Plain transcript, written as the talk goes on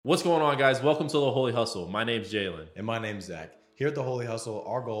What's going on, guys? Welcome to the Holy Hustle. My name's Jalen. And my name's Zach. Here at the Holy Hustle,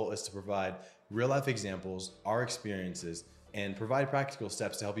 our goal is to provide real life examples, our experiences, and provide practical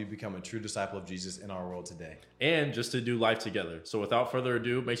steps to help you become a true disciple of Jesus in our world today. And just to do life together. So without further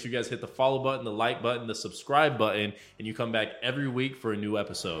ado, make sure you guys hit the follow button, the like button, the subscribe button, and you come back every week for a new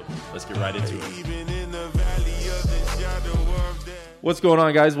episode. Let's get right into it. What's going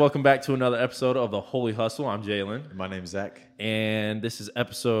on, guys? Welcome back to another episode of the Holy Hustle. I'm Jalen. And my name's Zach. And this is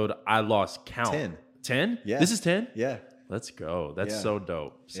episode I lost count. 10. 10? Yeah. This is 10? Yeah. Let's go. That's so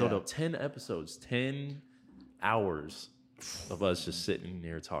dope. So dope. 10 episodes, 10 hours of us just sitting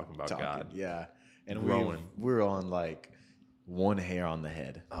here talking about God. Yeah. And we're on like one hair on the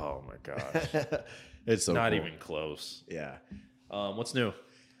head. Oh my gosh. It's so not cool. even close. Yeah. What's new?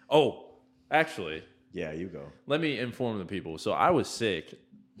 Oh, actually, Yeah, you go. let me inform the people. So I was sick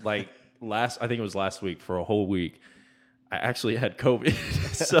like I think it was last week for a whole week. I actually had COVID.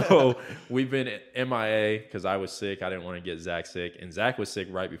 So we've been MIA because I was sick. I didn't want to get Zach sick. And Zach was sick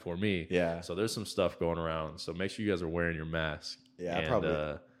right before me. Yeah. So there's some stuff going around. So make sure you guys are wearing your mask. Yeah, and, I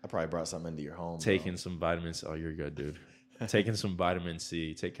probably brought something into your home. taking some vitamins. Oh, you're good, dude. Taking some vitamin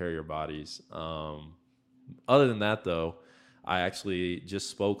C. Take care of your bodies. Other than that, though, I actually just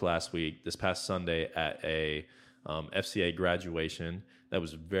spoke this past Sunday at a FCA graduation. That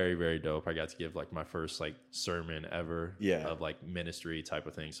was very, very dope. I got to give like my first like sermon ever of like ministry type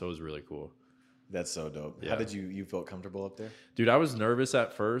of thing. So it was really cool. That's so dope. Yeah. How did you felt comfortable up there? Dude, I was nervous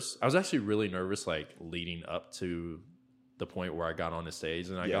at first. I was actually really nervous like leading up to the point where I got on the stage.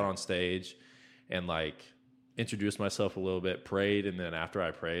 And I got on stage and like introduced myself a little bit, prayed. And then after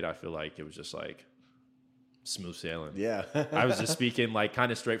I prayed, I feel like it was just like smooth sailing. Yeah. I was just speaking like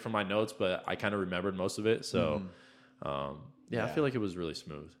kind of straight from my notes, but I kind of remembered most of it. So I feel like it was really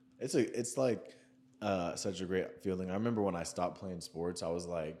smooth. It's like such a great feeling. I remember when I stopped playing sports, I was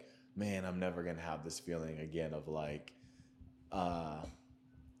like, man, I'm never gonna have this feeling again of like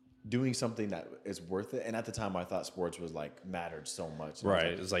doing something that is worth it. And at the time, I thought sports was like mattered so much. And Right,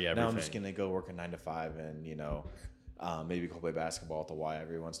 like, it's like everything. now I'm just gonna go work a 9 to 5 and maybe go play basketball at the Y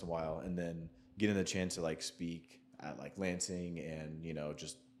every once in a while, and then getting the chance to like speak at like Lansing and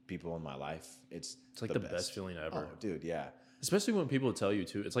just people in my life. It's like the best feeling ever. Oh, dude, yeah. Especially when people tell you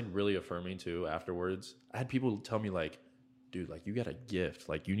too, it's like really affirming too afterwards. I had people tell me like, dude, like you got a gift,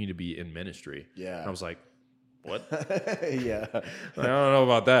 like you need to be in ministry. Yeah. And I was like, what? Yeah. I don't know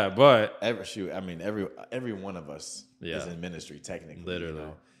about that, but every one of us is in ministry technically. Literally.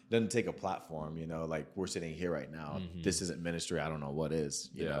 It doesn't take a platform, like we're sitting here right now. This isn't ministry. I don't know what is,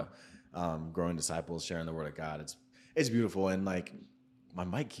 you know. Growing disciples, sharing the word of God. It's beautiful. And like my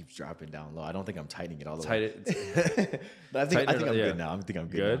mic keeps dropping down low. I don't think I'm tightening it all the way. I think I'm good now. I think I'm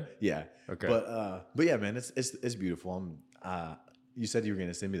good now. Yeah. Okay. But yeah, man, it's beautiful. You said you were going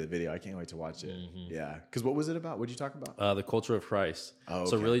to send me the video. I can't wait to watch it. Yeah. Because what was it about? What did you talk about? The culture of Christ. Oh,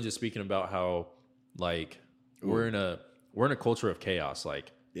 So okay. really just speaking about how like we're in a culture of chaos,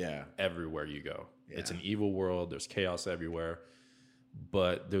 like everywhere you go. Yeah. It's an evil world. There's chaos everywhere.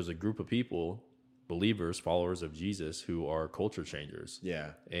 But there's a group of people, believers, followers of Jesus, who are culture changers.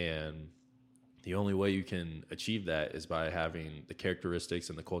 Yeah. And the only way you can achieve that is by having the characteristics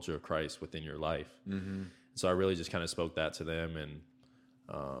and the culture of Christ within your life. Mm-hmm. So I really just kind of spoke that to them, and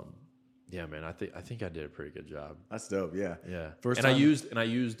man, I think I did a pretty good job. That's dope. Yeah. Yeah. I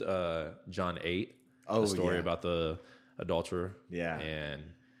used John 8, the story about the adulterer. Yeah. And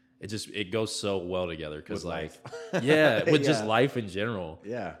it goes so well together because With like life. with just life in general.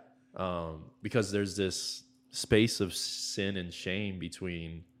 Yeah. Because there's this space of sin and shame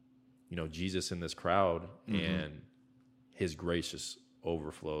between, Jesus and this crowd, and his grace just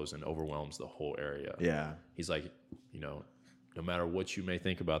overflows and overwhelms the whole area. Yeah. He's like, no matter what you may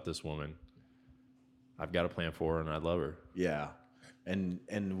think about this woman, I've got a plan for her and I love her. Yeah. And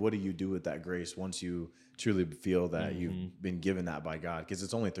what do you do with that grace once you truly feel that you've been given that by God? Because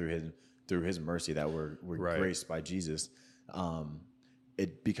it's only through his mercy that we're graced by Jesus.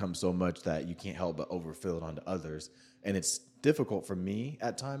 It becomes so much that you can't help but overfill it onto others. And it's difficult for me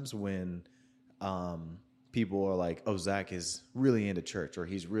at times when people are like, oh, Zach is really into church, or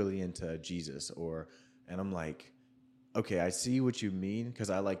he's really into Jesus, and I'm like, okay, I see what you mean,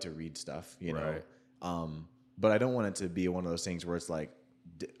 because I like to read stuff, Right. But I don't want it to be one of those things where it's like,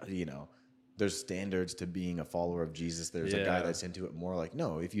 there's standards to being a follower of Jesus. There's a guy that's into it more. Like,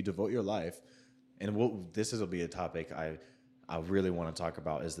 no, if you devote your life, and this will be a topic I really want to talk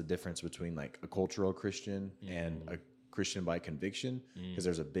about, is the difference between like a cultural Christian and a Christian by conviction, because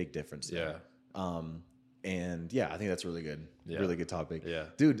there's a big difference there. And yeah, I think that's really good. Yeah. Really good topic. Yeah.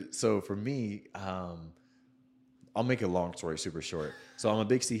 Dude, so for me, I'll make a long story super short. So I'm a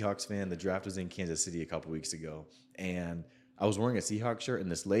big Seahawks fan. The draft was in Kansas City a couple weeks ago, and I was wearing a Seahawks shirt,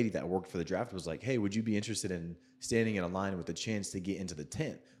 and this lady that worked for the draft was like, "Hey, would you be interested in standing in a line with a chance to get into the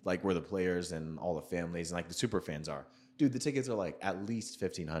tent, like where the players and all the families and like the super fans are?" Dude, the tickets are like at least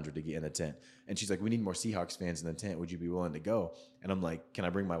 $1,500 to get in the tent. And she's like, "We need more Seahawks fans in the tent. Would you be willing to go?" And I'm like, "Can I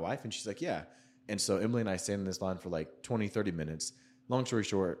bring my wife?" And she's like, "Yeah." And so Emily and I stand in this line for like 20, 30 minutes. Long story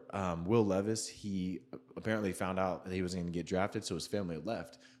short, Will Levis, he apparently found out that he was going to get drafted, so his family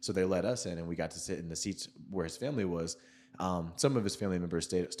left. So they let us in, and we got to sit in the seats where his family was. Some of his family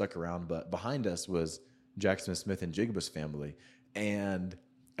members stuck around, but behind us was Jackson Smith and Jigba's family. And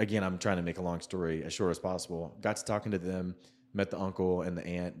again, I'm trying to make a long story as short as possible. Got to talking to them, met the uncle and the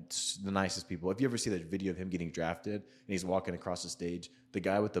aunt, the nicest people. If you ever see that video of him getting drafted and he's walking across the stage, the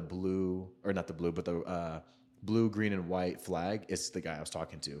guy with the blue, or not the blue, but the blue, green, and white flag, it's the guy I was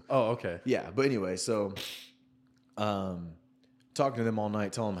talking to. Oh, okay. Yeah, but anyway, so talking to them all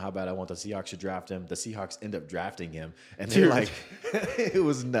night, telling them how bad I want the Seahawks to draft him. The Seahawks end up drafting him, and they're like, it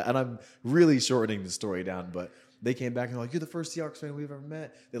was, and I'm really shortening the story down, but they came back and they're like, "You're the first Seahawks fan we've ever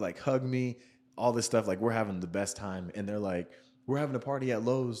met." They like hug me, all this stuff. Like, we're having the best time, and they're like, "We're having a party at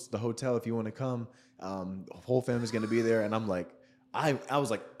Lowe's, the hotel, if you want to come. Whole family's going to be there." And I'm like, I was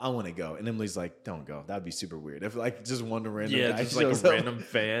like, "I want to go." And Emily's like, "Don't go. That'd be super weird. If like just one random guy just like a random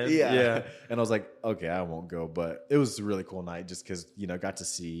fan. Yeah. And I was like, "Okay, I won't go." But it was a really cool night just because, got to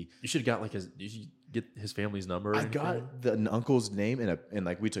see. You should have got you should get his family's number. I got the uncle's name and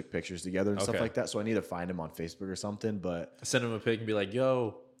like we took pictures together and stuff Okay. like that. So I need to find him on Facebook or something. But send him a pic and be like,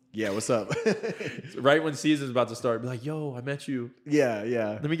 "Yo." Yeah, what's up? Right when season's about to start, be like, "Yo, I met you. Yeah.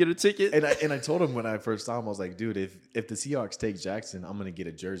 Let me get a ticket." And I told him when I first saw him, I was like, "Dude, if the Seahawks take Jackson, I'm gonna get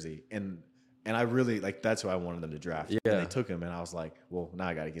a jersey." And I really like that's who I wanted them to draft. Yeah. And they took him, and I was like, "Well, now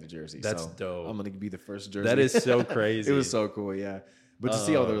I got to get a jersey." That's so dope. I'm gonna be the first jersey. That is so crazy. It was so cool, yeah. But to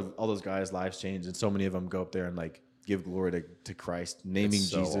see all those guys' lives change, and so many of them go up there and like give glory to Christ, naming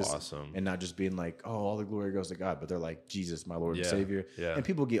so Jesus, awesome. And not just being like, "Oh, all the glory goes to God," but they're like, "Jesus, my Lord and Yeah. Savior." Yeah. And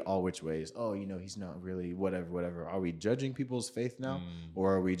people get all which ways. "Oh, he's not really whatever." Are we judging people's faith now,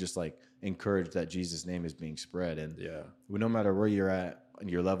 or are we just like encouraged that Jesus' name is being spread? And no matter where you're at in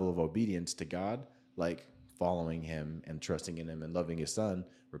your level of obedience to God, like following Him and trusting in Him and loving His Son,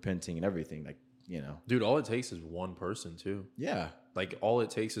 repenting and everything, like dude, all it takes is one person too. Yeah, like all it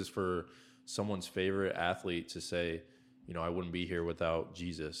takes is for someone's favorite athlete to say, "I wouldn't be here without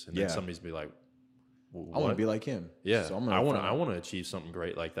Jesus," and then somebody's be like, "I want to be like him." Yeah, so I want to achieve something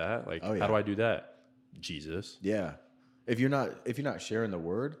great like that. Like, how do I do that? Jesus. Yeah, if you're not sharing the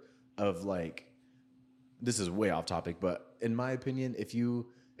word of like, this is way off topic, but in my opinion, if you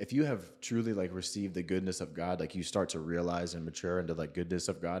have truly like received the goodness of God, like you start to realize and mature into like goodness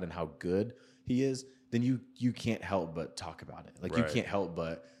of God and how good He is, then you can't help but talk about it. Like you can't help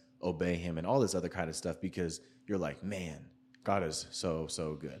but obey Him and all this other kind of stuff because you're like, man, God is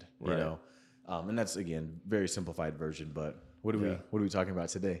so good, and that's again very simplified version. But what are we talking about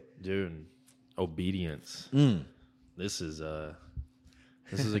today, dude? Obedience. This is a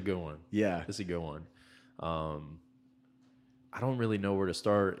good one. Yeah, this is a good one. I don't really know where to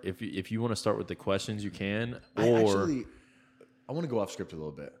start. If you want to start with the questions, you can. I want to go off script a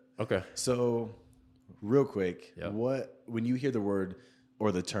little bit. Okay. So, real quick, when you hear the word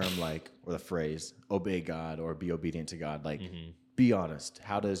or the term or the phrase obey God or be obedient to God, be honest.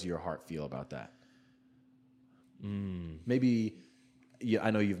 How does your heart feel about that? Maybe, I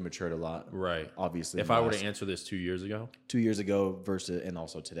know you've matured a lot. Right. Obviously. If I were to answer this 2 years ago? 2 years ago versus, and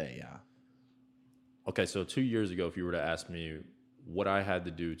also today, yeah. Okay, so 2 years ago, if you were to ask me what I had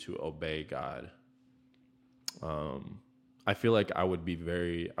to do to obey God, I feel like I would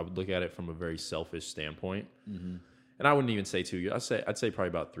look at it from a very selfish standpoint. Mm-hmm. And I wouldn't even say 2 years. I'd say probably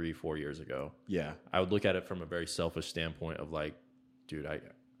about 3-4 years ago. Yeah. I would look at it from a very selfish standpoint of like, dude, I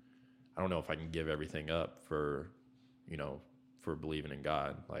don't know if I can give everything up for believing in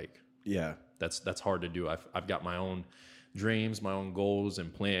God. Like, yeah, that's hard to do. I've got my own dreams, my own goals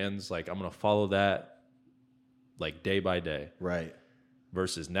and plans. Like, I'm going to follow that like day by day. Right.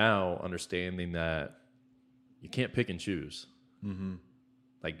 Versus now understanding that you can't pick and choose. Mm-hmm.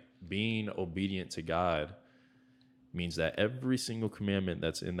 Like, being obedient to God means that every single commandment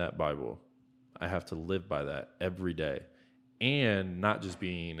that's in that Bible, I have to live by that every day. And not just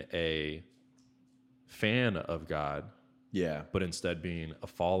being a fan of God, but instead being a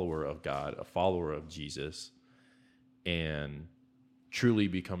follower of God, a follower of Jesus, and truly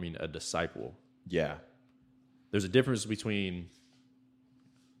becoming a disciple. Yeah. There's a difference between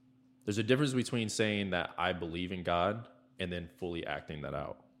saying that I believe in God and then fully acting that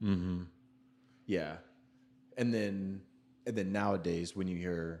out. Mm-hmm. Yeah. And then nowadays, when you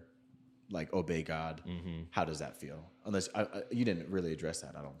hear like obey God, how does that feel? Unless you didn't really address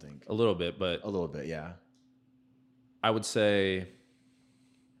that, I don't think. A little bit, but A little bit, yeah. I would say,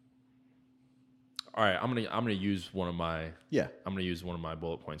 all right, I'm gonna use one of my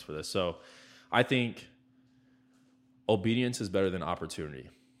bullet points for this. So, I think obedience is better than opportunity.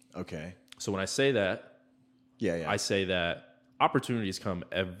 Okay. So when I say that, yeah, I say that opportunities come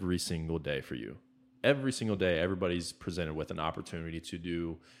every single day for you. Every single day, everybody's presented with an opportunity to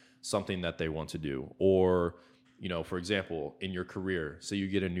do something that they want to do. Or, for example, in your career, say you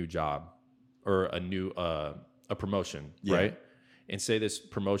get a new job or a promotion, right? And say this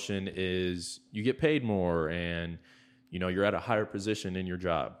promotion is you get paid more and, you're at a higher position in your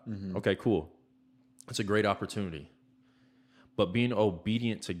job. Okay, cool. It's a great opportunity. But being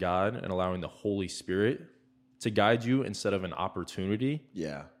obedient to God and allowing the Holy Spirit to guide you instead of an opportunity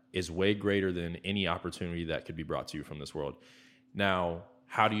is way greater than any opportunity that could be brought to you from this world. Now,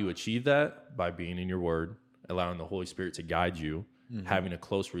 how do you achieve that? By being in your word, allowing the Holy Spirit to guide you, having a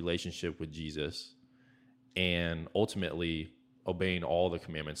close relationship with Jesus, and ultimately obeying all the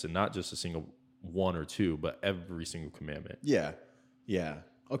commandments, and not just a single one or two, but every single commandment. Yeah.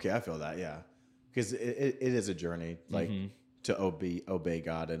 Okay, I feel that, yeah. Because it is a journey, like, to obey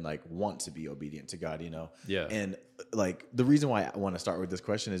God and like want to be obedient to God, Yeah. And like the reason why I want to start with this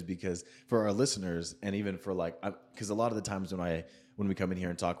question is because for our listeners, and even for like, because a lot of the times when we come in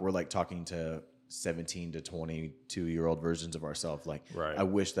here and talk, we're like talking to 17 to 22-year-old versions of ourselves. Like, right. I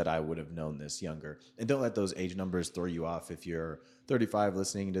wish that I would have known this younger. And don't let those age numbers throw you off. If you're 35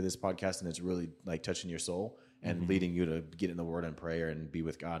 listening to this podcast and it's really like touching your soul and leading you to get in the word and prayer and be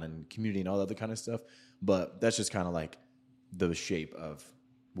with God and community and all that other kind of stuff. But that's just kind of like the shape of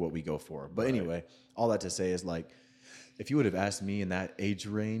what we go for. But anyway, all that to say is like, if you would have asked me in that age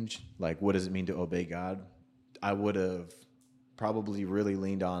range, like, what does it mean to obey God? I would have probably really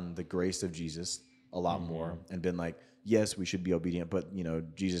leaned on the grace of Jesus a lot more and been like, yes, we should be obedient, but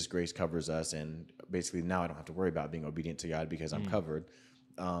Jesus' grace covers us. And basically now I don't have to worry about being obedient to God because I'm covered.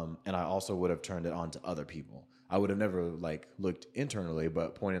 And I also would have turned it on to other people. I would have never like looked internally,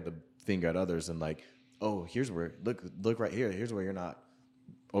 but pointed the finger at others and like, oh, here's where, look right here. Here's where you're not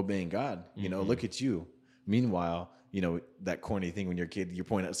obeying God. Look at you. Meanwhile, that corny thing when you're a kid, you're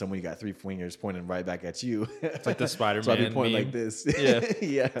pointing at someone, you got three fingers pointing right back at you. It's like the Spider-Man so I'd be pointing meme. like this. Yeah.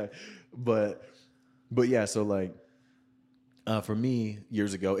 Yeah. But yeah, so like, for me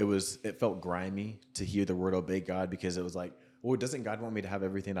years ago, it felt grimy to hear the word obey God because it was like, well, doesn't God want me to have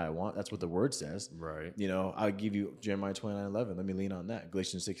everything I want? That's what the word says. Right. I'll give you Jeremiah 29:11. Let me lean on that.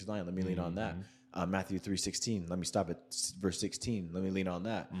 Galatians 6:9. Let me lean on that. Matthew 3:16. Let me stop at verse 16. Let me lean on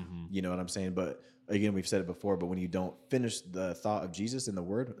that. You know what I'm saying? But again, we've said it before, but when you don't finish the thought of Jesus in the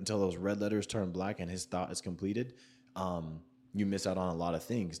word until those red letters turn black and his thought is completed, you miss out on a lot of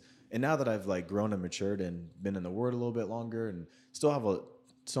things. And now that I've like grown and matured and been in the word a little bit longer and still have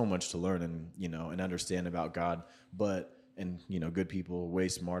so much to learn and understand about God, and good people, way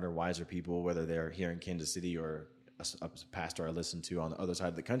smarter, wiser people, whether they're here in Kansas City or a pastor I listen to on the other side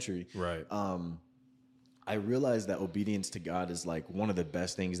of the country. Right. I realize that obedience to God is like one of the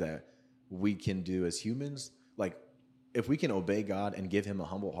best things that we can do as humans. Like, if we can obey God and give him a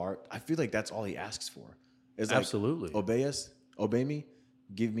humble heart, I feel like that's all he asks for. It's absolutely like, obey me,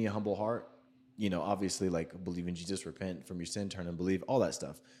 give me a humble heart. Obviously, like, believe in Jesus, repent from your sin, turn and believe, all that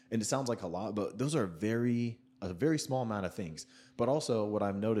stuff. And it sounds like a lot, but those are a very small amount of things. But also what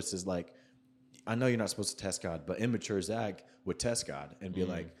I've noticed is like, I know you're not supposed to test God, but immature Zach would test God and be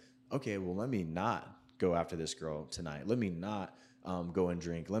like, okay, well, let me not go after this girl tonight. Let me not go and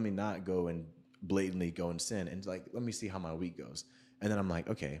drink. Let me not go and blatantly go and sin. And like, let me see how my week goes. And then I'm like,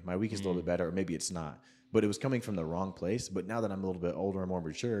 okay, my week is a little bit better, or maybe it's not. But it was coming from the wrong place. But now that I'm a little bit older and more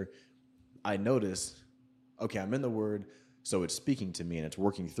mature, I notice, okay, I'm in the word, so it's speaking to me and it's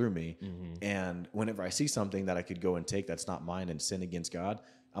working through me. And whenever I see something that I could go and take that's not mine and sin against God,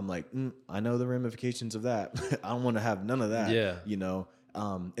 I'm like, I know the ramifications of that. I don't want to have none of that. Yeah.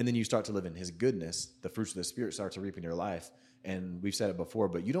 And then you start to live in his goodness. The fruits of the Spirit start to reap in your life. And we've said it before,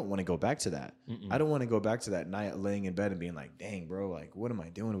 but you don't want to go back to that. I don't want to go back to that night laying in bed and being like, dang, bro, like, what am I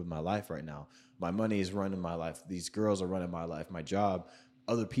doing with my life right now? My money is running my life. These girls are running my life. My job,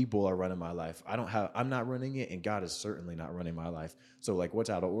 other people are running my life. I'm not running it, and God is certainly not running my life. So like, what's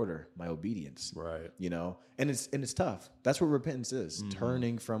out of order? My obedience. Right. And it's tough. That's what repentance is.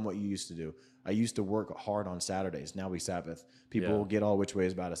 Turning from what you used to do. I used to work hard on Saturdays. Now we Sabbath. People get all which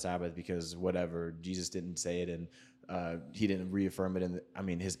ways about a Sabbath because whatever, Jesus didn't say it, and he didn't reaffirm it. And I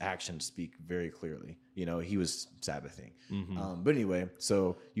mean, his actions speak very clearly. You know, he was Sabbathing. But anyway,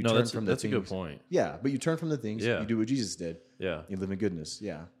 so you turn from the things. That's a good point. Yeah, but you turn from the things. You do what Jesus did. Yeah. You live in goodness.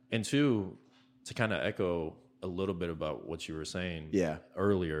 Yeah. And two, to kind of echo a little bit about what you were saying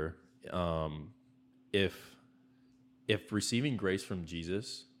earlier, if receiving grace from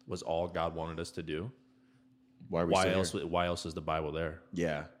Jesus was all God wanted us to do, why else is the Bible there?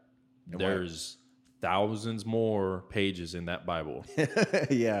 Yeah. And there's thousands more pages in that Bible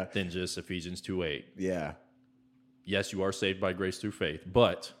than just Ephesians 2:8. Yeah. Yes, you are saved by grace through faith,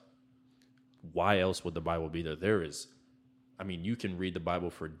 but why else would the Bible be there? You can read the Bible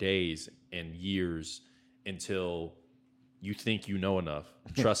for days and years until you think you know enough.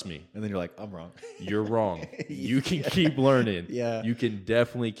 Trust me. And then you're like, I'm wrong. You're wrong. You can keep learning. Yeah. You can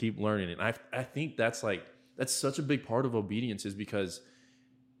definitely keep learning. And I think that's such a big part of obedience, is because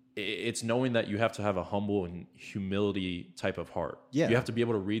it's knowing that you have to have a humble and humility type of heart. Yeah. You have to be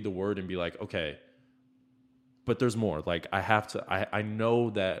able to read the word and be like, okay, but there's more. Like I know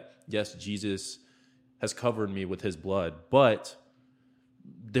that, yes, Jesus has covered me with his blood, but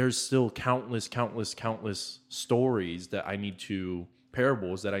there's still countless stories that I need to,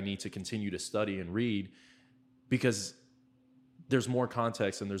 parables that I need to continue to study and read, because there's more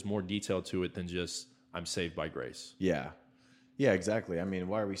context and there's more detail to it than just I'm saved by grace. Yeah. Yeah, exactly. I mean,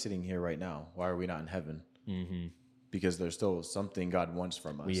 why are we sitting here right now? Why are we not in heaven? Because there's still something God wants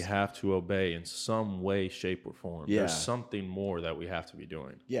from us. We have to obey in some way, shape, or form. Yeah. There's something more that we have to be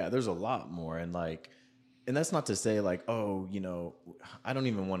doing. Yeah, there's a lot more. And that's not to say like, oh, you know, I don't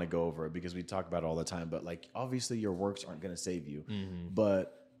even want to go over it because we talk about it all the time. But like, obviously your works aren't going to save you.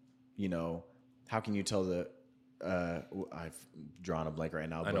 But, you know, how can you tell I've drawn a blank right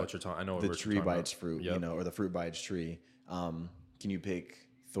now. I know what you're talking. I know the tree by its fruit, you know, or the fruit by its tree. Can you pick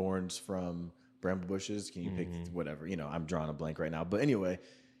thorns from bramble bushes? Can you pick whatever? You know, I'm drawing a blank right now. But anyway,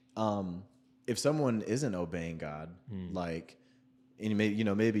 if someone isn't obeying God, like, and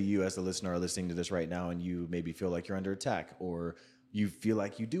maybe you as a listener are listening to this right now, and you maybe feel like you're under attack, or you feel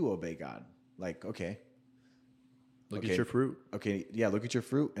like you do obey God. Like, okay, look at your fruit. Okay, yeah, look at your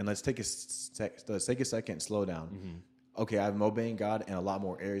fruit, and let's take a second, slow down. Okay, I'm obeying God in a lot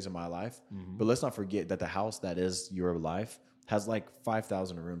more areas of my life, but let's not forget that the house that is your life has like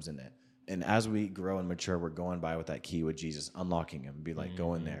 5,000 rooms in it. And as we grow and mature, we're going by with that key with Jesus, unlocking him, be like,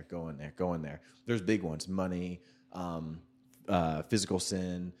 go in there, go in there, go in there. There's big ones: money, physical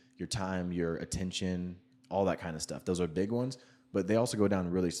sin, your time, your attention, all that kind of stuff. Those are big ones, but they also go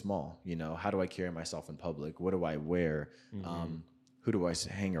down really small. You know, how do I carry myself in public? What do I wear? Who do I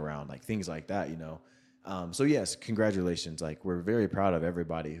hang around? Like things like that, you know? So yes, congratulations. Like, we're very proud of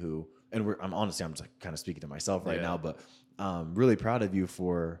everybody who, and I'm just like kind of speaking to myself right now, but really proud of you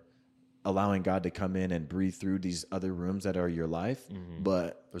for allowing God to come in and breathe through these other rooms that are your life.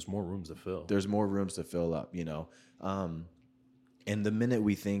 But there's more rooms to fill. There's more rooms to fill up, you know? And the minute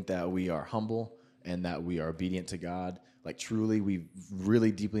we think that we are humble and that we are obedient to God, like truly, we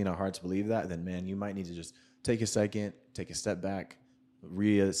really deeply in our hearts believe that, then man, you might need to just take a second, take a step back,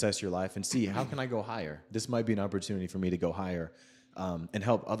 reassess your life and see, how can I go higher? This might be an opportunity for me to go higher, and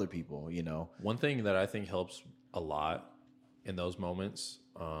help other people, you know? One thing that I think helps a lot in those moments,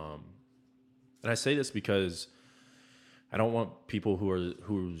 and I say this because I don't want people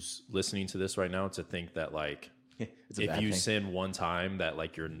who's listening to this right now to think that like, if you sin one time that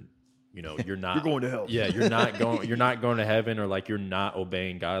like you're not you're going to hell. Yeah, you're not going to heaven, or like you're not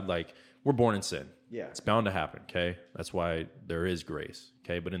obeying God. Like, we're born in sin. Yeah. It's bound to happen, okay? That's why there is grace,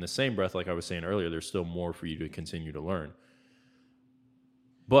 okay? But in the same breath, like I was saying earlier, there's still more for you to continue to learn.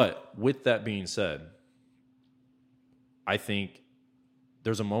 But with that being said, I think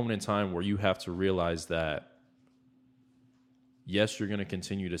there's a moment in time where you have to realize that, yes, you're going to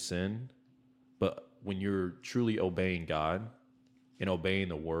continue to sin, but when you're truly obeying God and obeying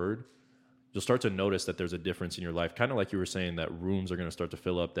the word, you'll start to notice that there's a difference in your life. Kind of like you were saying, that rooms are going to start to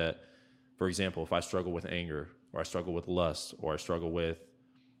fill up. That, for example, if I struggle with anger, or I struggle with lust, or I struggle with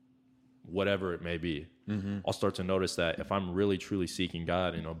whatever it may be, I'll start to notice that if I'm really truly seeking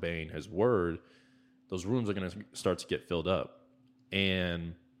God and obeying his word, those rooms are going to start to get filled up.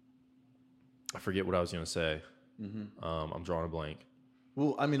 And I forget what I was going to say. I'm drawing a blank.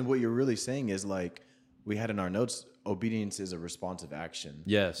 Well, I mean, what you're really saying is, like we had in our notes, obedience is a responsive action.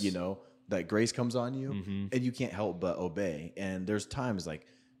 Yes. You know, that grace comes on you and you can't help but obey. And there's times like,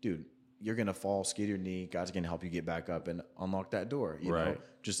 dude, you're going to fall, skid your knee. God's going to help you get back up and unlock that door, you know,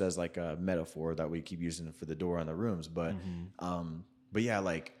 just as like a metaphor that we keep using for the door on the rooms. But yeah,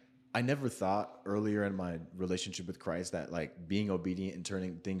 like I never thought earlier in my relationship with Christ that like being obedient and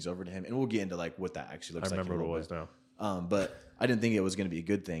turning things over to him, and we'll get into like what that actually looks like. I remember what it was now. But I didn't think it was going to be a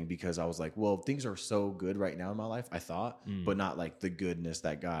good thing because I was like, well, things are so good right now in my life, I thought, but not like the goodness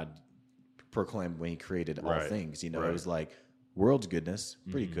that God proclaimed when he created all things. You know, it was like world's goodness,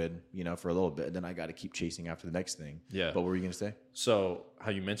 pretty good, you know, for a little bit. And then I got to keep chasing after the next thing. Yeah. But what were you going to say? So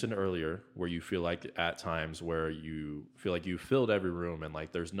how you mentioned earlier, where you feel like at times where you feel like you filled every room and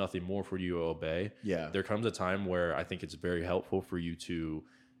like there's nothing more for you to obey. Yeah. There comes a time where I think it's very helpful for you to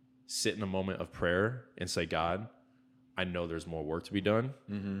sit in a moment of prayer and say, God, I know there's more work to be done.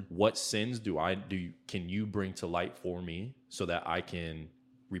 What sins can you bring to light for me so that I can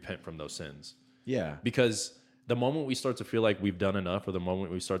repent from those sins? Yeah. Because the moment we start to feel like we've done enough, or the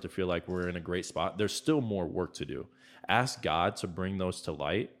moment we start to feel like we're in a great spot, there's still more work to do. Ask God to bring those to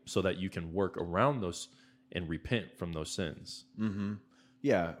light so that you can work around those and repent from those sins.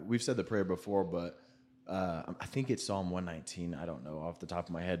 Yeah. We've said the prayer before, but I think it's Psalm 119. I don't know off the top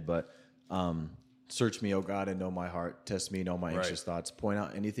of my head, but search me, O God, and know my heart. Test me, know my anxious thoughts. Point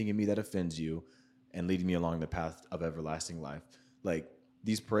out anything in me that offends you and lead me along the path of everlasting life. Like,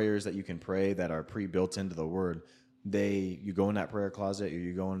 these prayers that you can pray that are pre-built into the word, you go in that prayer closet or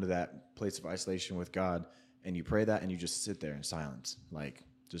you go into that place of isolation with God and you pray that and you just sit there in silence. Like,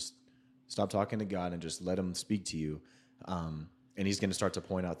 just stop talking to God and just let him speak to you. And he's going to start to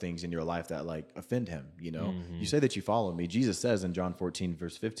point out things in your life that like offend him. You know, you say that you follow me. Jesus says in John 14,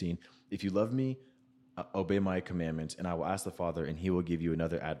 verse 15, if you love me, obey my commandments, and I will ask the Father and he will give you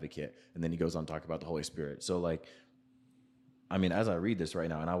another advocate. And then he goes on to talk about the Holy Spirit. So like, I mean, as I read this right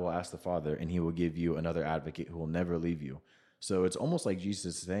now, and I will ask the Father, and he will give you another advocate who will never leave you. So it's almost like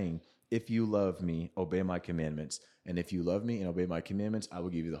Jesus is saying, if you love me, obey my commandments. And if you love me and obey my commandments, I will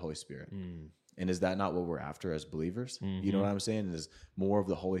give you the Holy Spirit. And is that not what we're after as believers? You know what I'm saying? Is more of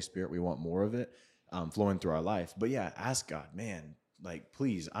the Holy Spirit. We want more of it flowing through our life. But yeah, ask God, man, like,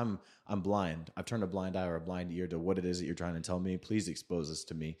 please, I'm blind. I've turned a blind eye or a blind ear to what it is that you're trying to tell me. Please expose this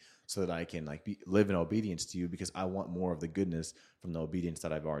to me so that I can like live in obedience to you, because I want more of the goodness from the obedience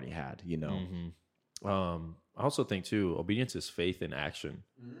that I've already had, you know? I also think too, obedience is faith in action.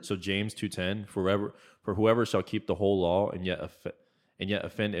 So James 2:10, for whoever shall keep the whole law and yet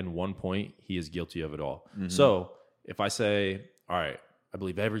offend in one point, he is guilty of it all. So if I say, all right, I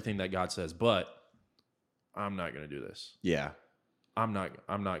believe everything that God says, but I'm not going to do this. Yeah. I'm not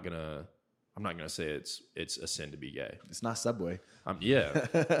gonna say it's a sin to be gay. It's not Subway. Yeah.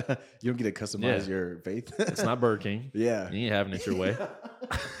 You don't get to customize your faith. It's not Burger King. Yeah. You ain't having it your way.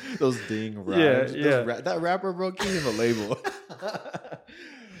 Those ding rhymes. Yeah. That rapper, bro, can't even label.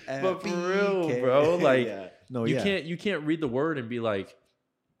 But for real, bro, like you you can't read the word and be like,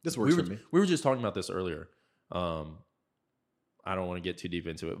 this works for me. We were just talking about this earlier. I don't want to get too deep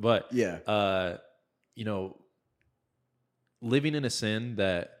into it, but yeah. You know, living in a sin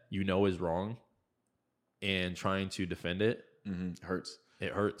that you know is wrong and trying to defend it hurts.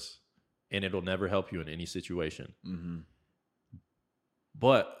 It hurts, and it'll never help you in any situation.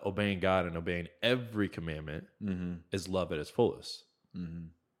 But obeying God and obeying every commandment is love at its fullest.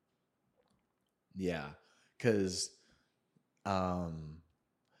 Yeah, because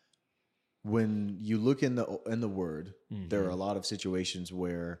when you look in the Word, there are a lot of situations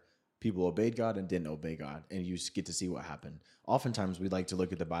where people obeyed God and didn't obey God, and you get to see what happened. Oftentimes, we like to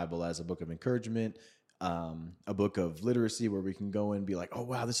look at the Bible as a book of encouragement, a book of literacy where we can go and be like, oh,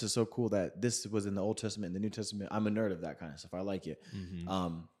 wow, this is so cool that this was in the Old Testament and the New Testament. I'm a nerd of that kind of stuff. I like it.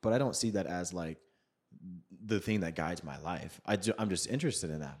 But I don't see that as like the thing that guides my life. I'm just interested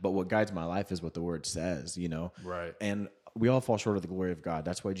in that. But what guides my life is what the Word says, you know? Right. And we all fall short of the glory of God.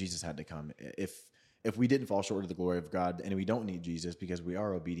 That's why Jesus had to come. If we didn't fall short of the glory of God and we don't need Jesus because we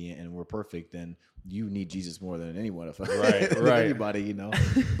are obedient and we're perfect, then you need Jesus more than anyone of us. Right. Anybody, you know.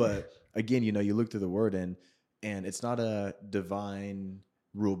 But again, you know, you look through the Word and it's not a divine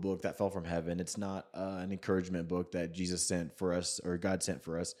rule book that fell from heaven. It's not an encouragement book that Jesus sent for us or God sent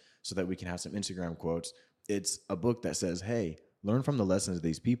for us so that we can have some Instagram quotes. It's a book that says, hey, learn from the lessons of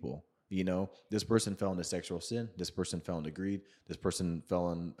these people. You know, this person fell into sexual sin. This person fell into greed. This person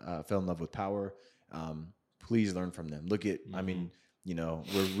fell in love with power. Please learn from them. Look at, I mean, you know,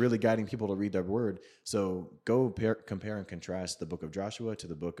 we're really guiding people to read their word. So go compare and contrast the book of Joshua to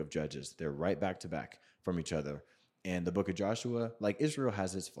the book of Judges. They're right back to back from each other. And the book of Joshua, like, Israel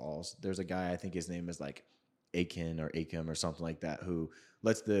has its flaws. There's a guy, I think his name is like Achan or Achim or something like that, who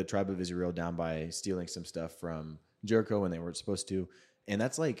lets the tribe of Israel down by stealing some stuff from Jericho when they weren't supposed to. And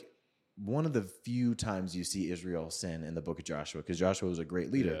that's like one of the few times you see Israel sin in the book of Joshua, because Joshua was a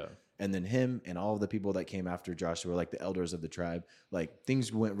great leader. And then him and all of the people that came after Joshua, like the elders of the tribe, like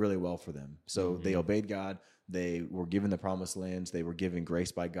things went really well for them. So they obeyed God. They were given the promised lands. They were given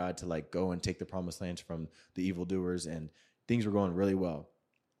grace by God to like go and take the promised lands from the evildoers, and things were going really well.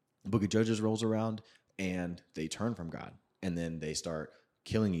 The book of Judges rolls around and they turn from God, and then they start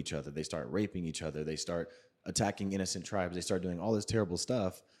killing each other. They start raping each other. They start attacking innocent tribes. They start doing all this terrible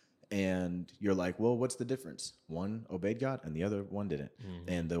stuff. And you're like, well, what's the difference? One obeyed God and the other one didn't.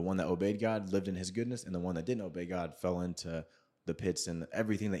 And the one that obeyed God lived in his goodness, and the one that didn't obey God fell into the pits and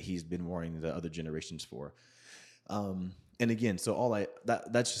everything that he's been warning the other generations for. And again, so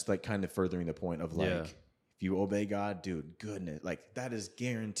that's just like kind of furthering the point of like, if you obey God, dude, goodness, like that is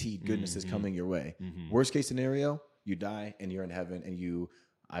guaranteed goodness is coming your way. Worst case scenario, you die and you're in heaven, and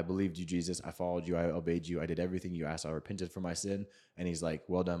I believed you, Jesus. I followed you. I obeyed you. I did everything you asked. I repented for my sin. And he's like,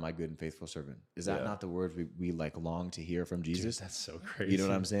 well done, my good and faithful servant. Is that not the words we like long to hear from Jesus? Dude, that's so crazy. You know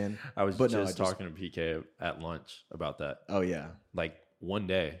what I'm saying? I was talking to PK at lunch about that. Oh, yeah. Like one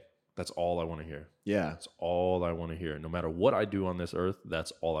day, that's all I want to hear. Yeah. That's all I want to hear. No matter what I do on this earth,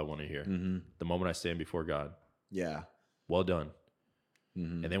 that's all I want to hear. The moment I stand before God. Yeah. Well done.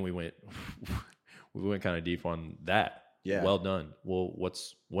 And then we went kind of deep on that. Yeah. Well done. Well,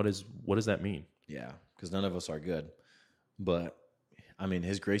 what does that mean? Yeah. Because none of us are good. But I mean,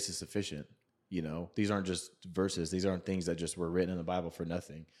 his grace is sufficient. You know, these aren't just verses. These aren't things that just were written in the Bible for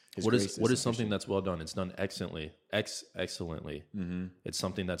nothing. What is something that's well done? It's done excellently. Excellently. It's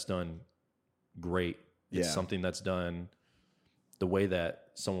something that's done great. It's something that's done the way that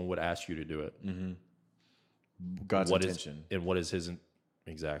someone would ask you to do it. God's intention. And what is his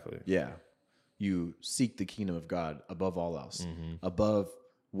exactly? Yeah. You seek the kingdom of God above all else, above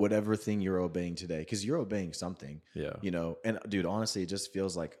whatever thing you're obeying today, because you're obeying something. Yeah. You know, and dude, honestly, it just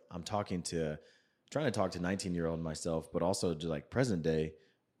feels like I'm trying to talk to 19-year-old myself, but also to like present day.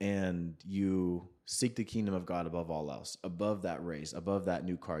 And you seek the kingdom of God above all else, above that race, above that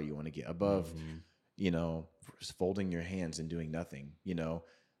new car you want to get, above, you know, folding your hands and doing nothing, you know,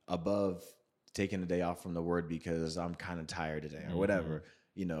 above taking a day off from the word because I'm kind of tired today or whatever.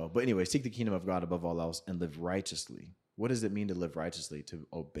 You know, but anyway, seek the kingdom of God above all else and live righteously. What does it mean to live righteously? To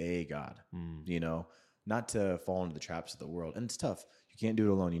obey God, you know, not to fall into the traps of the world. And it's tough. You can't do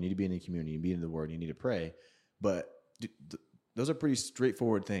it alone. You need to be in the community, you need to be in the word, you need to pray. But those are pretty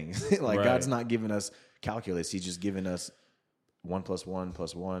straightforward things. Like right. God's not giving us calculus. He's just giving us 1 + 1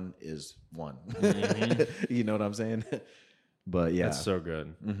 + 1 is 1. You know what I'm saying? But yeah. That's so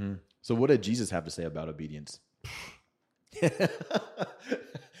good. So what did Jesus have to say about obedience?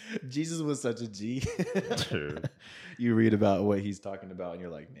 Jesus was such a G. Dude. You read about what he's talking about and you're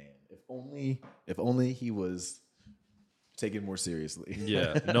like, man, if only he was taken more seriously.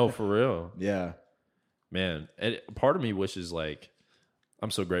 Yeah, no, for real. Yeah. Man, and part of me wishes like,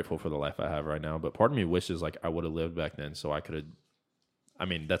 I'm so grateful for the life I have right now, but part of me wishes like I would have lived back then so I could have, I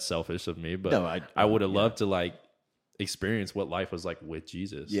mean, that's selfish of me, but no, I would have loved to like experience what life was like with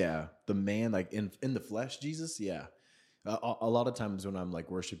Jesus. Yeah. The man like in the flesh, Jesus. Yeah. A lot of times when I'm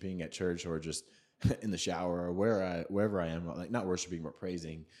like worshiping at church or just in the shower or wherever I am, like not worshiping but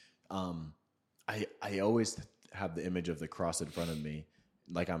praising, I always have the image of the cross in front of me,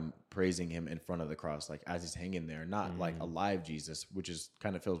 like I'm praising him in front of the cross, like as he's hanging there, not like a live Jesus, which is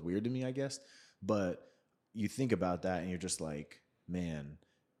kind of feels weird to me, I guess. But you think about that and you're just like, man,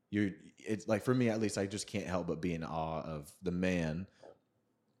 it's like for me at least, I just can't help but be in awe of the man,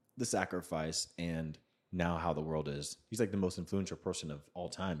 the sacrifice, and now how the world is. He's like the most influential person of all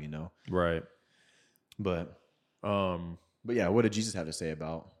time, you know? Right. But yeah, what did Jesus have to say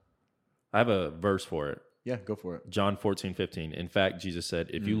about? I have a verse for it. Yeah, go for it. John 14:15. In fact, Jesus said,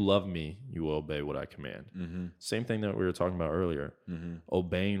 if you love me, you will obey what I command. Same thing that we were talking about earlier.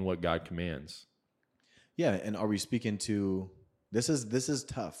 Obeying what God commands. Yeah, and are we speaking to, this is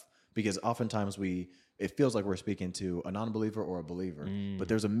tough because oftentimes it feels like we're speaking to a non-believer or a believer, but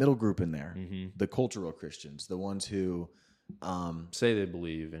there's a middle group in there, the cultural Christians, the ones who say they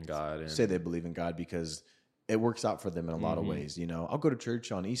believe in God. Say they believe in God because it works out for them in a lot of ways. You know, I'll go to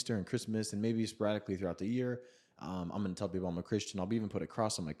church on Easter and Christmas and maybe sporadically throughout the year. I'm going to tell people I'm a Christian. I'll even put a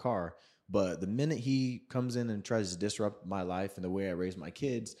cross on my car. But the minute he comes in and tries to disrupt my life and the way I raise my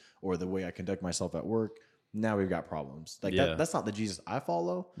kids or the way I conduct myself at work, now we've got problems. Like that's not the Jesus I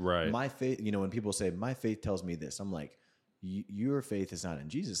follow. Right. My faith, you know, when people say my faith tells me this, I'm like, your faith is not in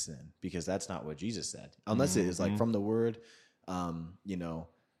Jesus then, because that's not what Jesus said. Unless it is like from the word, you know,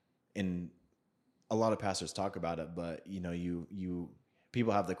 and a lot of pastors talk about it, but you know,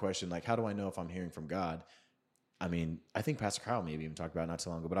 people have the question like, how do I know if I'm hearing from God? I mean, I think Pastor Kyle maybe even talked about it not so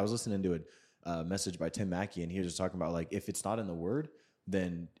long ago, but I was listening to a message by Tim Mackey, and he was just talking about like, if it's not in the word,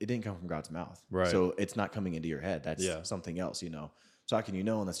 then it didn't come from God's mouth. Right. So it's not coming into your head. That's Yeah. something else, So how can you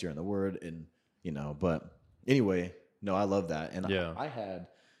know unless you're in the Word? And, but anyway, no, I love that. And Yeah. I had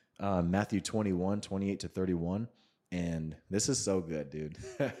Matthew 21:28-31. And this is so good, dude.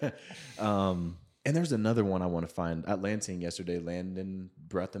 And there's another one I want to find. At Lansing yesterday, Landon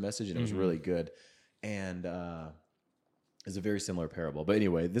brought the message, and it was really good. And it's a very similar parable. But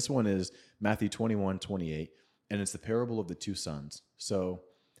anyway, this one is Matthew 21:28, and it's the parable of the two sons. So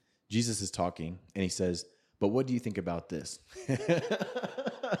Jesus is talking, and he says, "But what do you think about this?"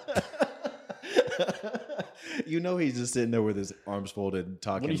 He's just sitting there with his arms folded,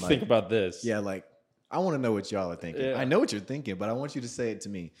 talking. What do you think about this? Yeah, like, I want to know what y'all are thinking. Yeah. I know what you're thinking, but I want you to say it to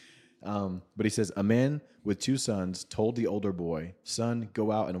me. But he says, a man with two sons told the older boy, "Son,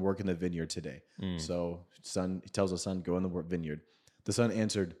 go out and work in the vineyard today." So he tells the son, "Go in the vineyard." The son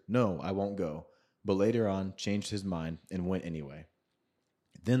answered, "No, I won't go." But later on changed his mind and went anyway.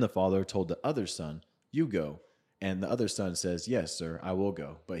 Then the father told the other son, "You go." And the other son says, "Yes, sir, I will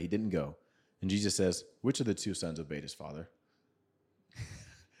go." But he didn't go. And Jesus says, which of the two sons obeyed his father?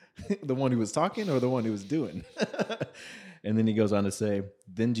 The one who was talking or the one who was doing? And then he goes on to say,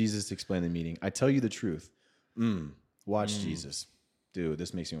 then Jesus explained the meaning. "I tell you the truth." Watch Jesus. Dude,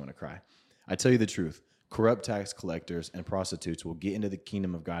 this makes me want to cry. "I tell you the truth. Corrupt tax collectors and prostitutes will get into the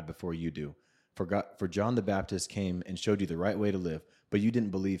kingdom of God before you do. For John the Baptist came and showed you the right way to live, but you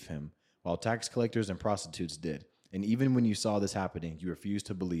didn't believe him, while tax collectors and prostitutes did. And even when you saw this happening, you refused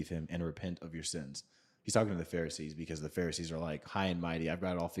to believe him and repent of your sins." He's talking to the Pharisees because the Pharisees are like high and mighty. I've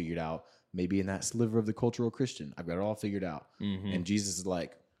got it all figured out. Maybe in that sliver of the cultural Christian, I've got it all figured out. And Jesus is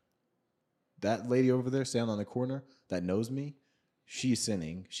like, that lady over there standing on the corner that knows me, she's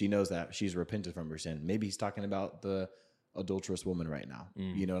sinning. She knows that she's repented from her sin. Maybe he's talking about the adulterous woman right now.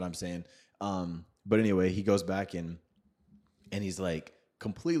 You know what I'm saying? But anyway, he goes back and he's like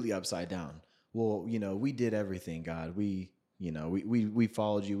completely upside down. "Well, we did everything, God. We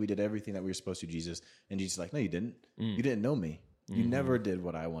followed you. We did everything that we were supposed to, Jesus." And Jesus is like, "No, you didn't. You didn't know me. You never did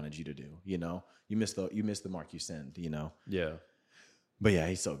what I wanted you to do. You missed the mark. You sinned, Yeah. But yeah,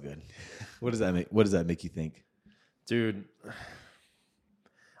 he's so good. What does that make you think? Dude,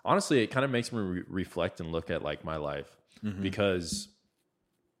 honestly, it kind of makes me reflect and look at like my life, because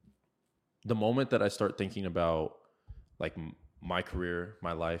the moment that I start thinking about like my career,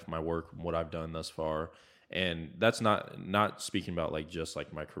 my life, my work, what I've done thus far, and that's not speaking about like just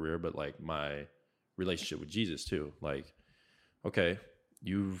like my career, but like my relationship with Jesus too. Like, okay,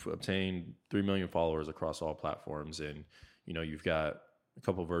 you've obtained 3 million followers across all platforms, and you've got a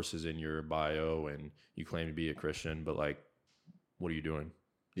couple verses in your bio, and you claim to be a Christian, but like, what are you doing?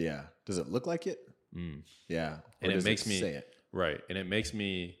 Yeah. Does it look like it? Yeah. And it makes me say it. Right. And it makes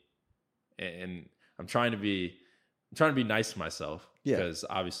me, and I'm trying to be nice to myself, because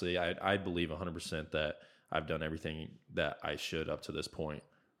obviously I believe 100% that I've done everything that I should up to this point.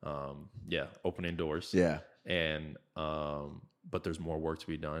 Opening doors. Yeah. And, but there's more work to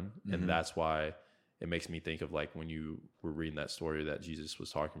be done. And that's why it makes me think of like when you were reading that story that Jesus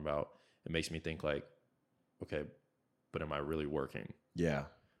was talking about, it makes me think like, okay, but am I really working? Yeah.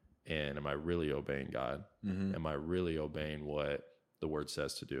 And am I really obeying God? Am I really obeying what the word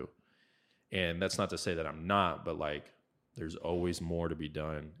says to do? And that's not to say that I'm not, but like there's always more to be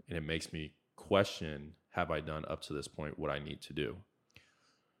done. And it makes me question, have I done up to this point what I need to do?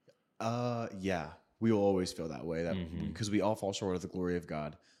 Yeah, we will always feel that way, because we all fall short of the glory of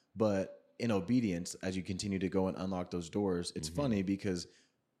God. But in obedience, as you continue to go and unlock those doors, it's funny because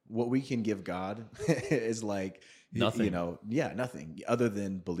what we can give God is like nothing. Nothing other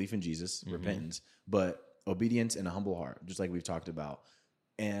than belief in Jesus, repentance, but obedience and a humble heart, just like we've talked about.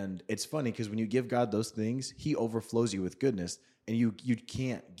 And it's funny because when you give God those things, he overflows you with goodness, and you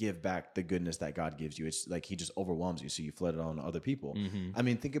can't give back the goodness that God gives you. It's like he just overwhelms you, so you flood it on other people. I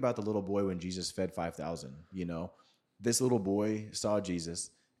mean, think about the little boy when Jesus fed 5,000. This little boy saw Jesus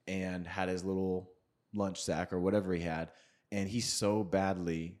and had his little lunch sack or whatever he had, and he so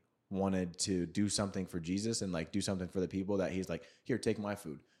badly wanted to do something for Jesus and like do something for the people that he's like, "Here, take my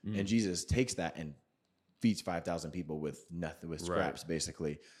food." And Jesus takes that and feeds 5,000 people with nothing, with scraps,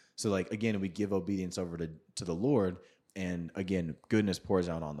 basically. So like, again, we give obedience over to the Lord, and again, goodness pours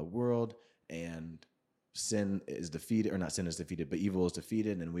out on the world, and sin is defeated, or not sin is defeated, but evil is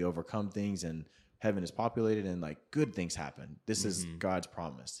defeated, and we overcome things, and heaven is populated, and like good things happen. This is God's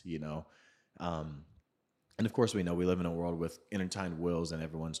promise, and of course we know we live in a world with intertwined wills and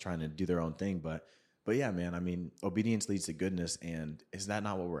everyone's trying to do their own thing, but yeah, man, I mean, obedience leads to goodness, and is that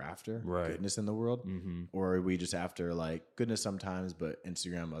not what we're after? Right. Goodness in the or are we just after like goodness sometimes, but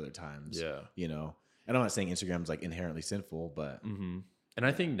Instagram other times? Yeah. And I'm not saying Instagram's like inherently sinful, but and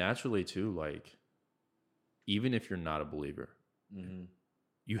I think naturally too, like even if you're not a believer,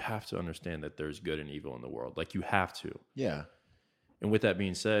 you have to understand that there's good and evil in the world. Like you have to. Yeah. And with that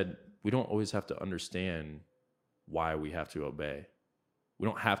being said, we don't always have to understand why we have to obey. We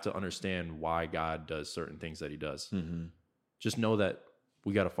don't have to understand why God does certain things that he does. Just know that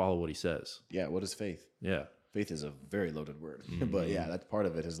we got to follow what he says. Yeah. What is faith? Yeah. Faith is a very loaded word, but yeah, that's part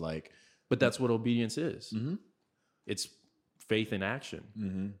of it is like, but that's what obedience is. It's faith in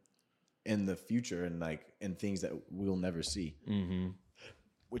action. In the future and like in things that we'll never see,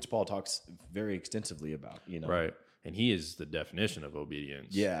 which Paul talks very extensively about, you know? Right. And he is the definition of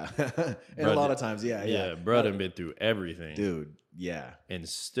obedience. Yeah. And a lot of times, yeah. Bro done been through everything. Dude, yeah. And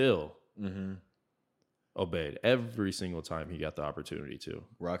still obeyed every single time he got the opportunity to.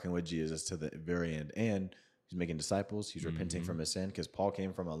 Rocking with Jesus to the very end. And he's making disciples. He's repenting from his sin because Paul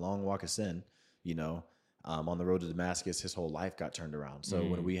came from a long walk of sin, you know. On the road to Damascus, his whole life got turned around. So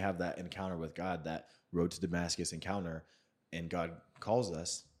when we have that encounter with God, that road to Damascus encounter, and God calls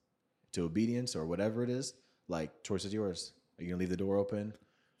us to obedience or whatever it is, like, choice is yours. Are you going to leave the door open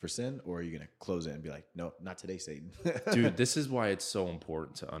for sin, or are you going to close it and be like, no, not today, Satan? Dude, this is why it's so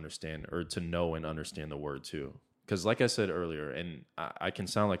important to understand or to know and understand the word too. Because like I said earlier, and I can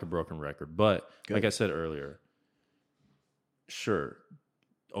sound like a broken record, but like I said earlier, sure,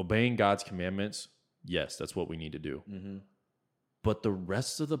 obeying God's commandments, yes, that's what we need to do. But the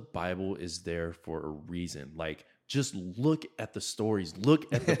rest of the Bible is there for a reason. Like, just look at the stories,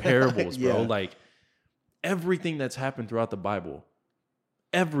 look at the parables, bro. Like, everything that's happened throughout the Bible,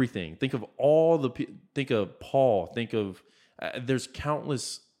 everything. Think of think of Paul. Think of there's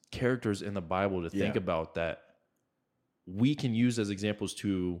countless characters in the Bible to think about that we can use as examples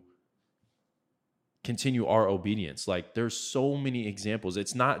to continue our obedience. Like, there's so many examples.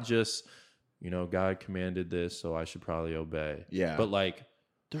 It's not just, you know, God commanded this, so I should probably obey. Yeah. But like,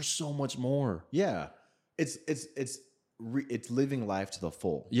 there's so much more. Yeah. It's living life to the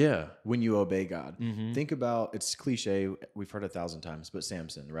full. Yeah. When you obey God. Think about, it's cliche, we've heard 1,000 times, but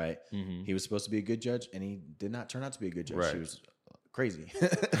Samson, right? He was supposed to be a good judge, and he did not turn out to be a good judge. Right. He was crazy.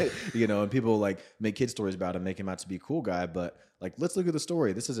 You know, and people like make kid stories about him, make him out to be a cool guy, but like, let's look at the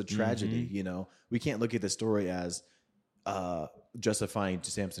story. This is a tragedy, you know? We can't look at the story as justifying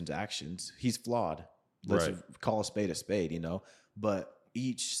Samson's actions. He's flawed. Let's call a spade, you know? But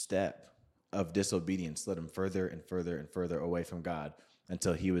each step of disobedience led him further and further and further away from God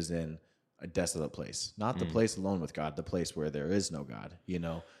until he was in a desolate place. Not the place alone with God, the place where there is no God, you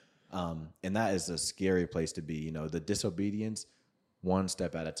know? And that is a scary place to be, you know, the disobedience, one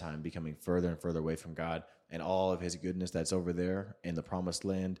step at a time, becoming further and further away from God and all of his goodness that's over there in the promised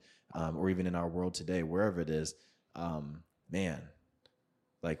land, or even in our world today, wherever it is. Man,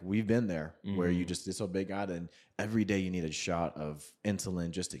 like, we've been there where you just disobey God, and every day you need a shot of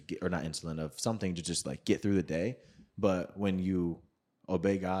insulin just to get, or not insulin, of something to just like get through the day. But when you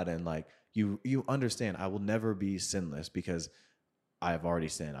obey God and like you understand, I will never be sinless because I have already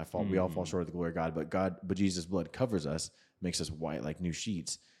sinned. We all fall short of the glory of God, but Jesus' blood covers us, makes us white like new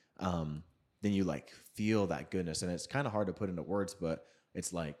sheets. Then you like feel that goodness, and it's kind of hard to put into words, but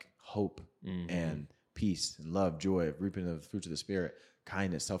it's like hope and peace and love, joy, reaping of the fruits of the Spirit,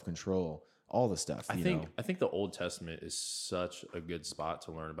 kindness, self-control, all the stuff. I think the Old Testament is such a good spot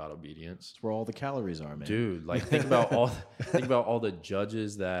to learn about obedience. It's where all the calories are, man. Dude, like think about all the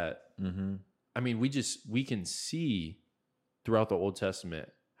judges that I mean, we can see throughout the Old Testament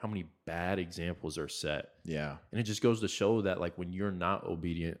how many bad examples are set. Yeah. And it just goes to show that like when you're not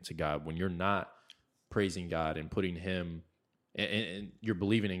obedient to God, when you're not praising God and putting him and you're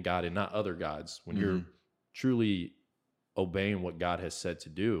believing in God and not other gods, when you're truly obeying what God has said to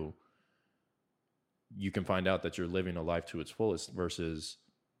do, you can find out that you're living a life to its fullest versus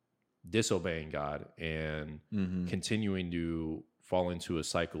disobeying God and continuing to fall into a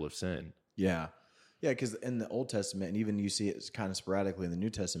cycle of sin. Yeah. Yeah, because in the Old Testament, and even you see it kind of sporadically in the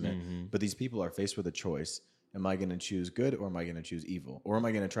New Testament, but these people are faced with a choice. Am I going to choose good, or am I going to choose evil? Or am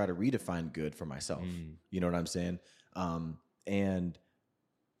I going to try to redefine good for myself? You know what I'm saying? And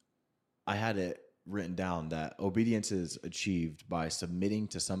I had it written down that obedience is achieved by submitting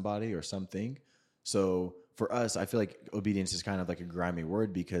to somebody or something. So for us, I feel like obedience is kind of like a grimy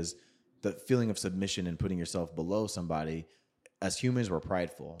word, because the feeling of submission and putting yourself below somebody, as humans, we're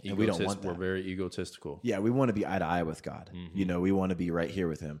prideful, and we don't want that. We're very egotistical. Yeah, we want to be eye to eye with God. You know, we want to be right here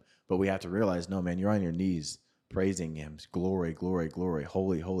with him. But we have to realize, no, man, you're on your knees praising him. Glory, glory, glory.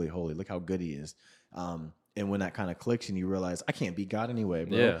 Holy, holy, holy. Look how good he is. And when that kind of clicks and you realize I can't be God anyway,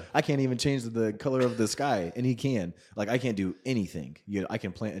 bro. Yeah. I can't even change the color of the sky, and he can. Like, I can't do anything. I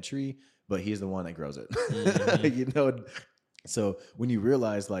can plant a tree, but he's the one that grows it. Mm-hmm. So when you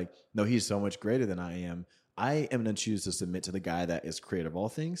realize, like, no, he's so much greater than I am going to choose to submit to the guy that is creator of all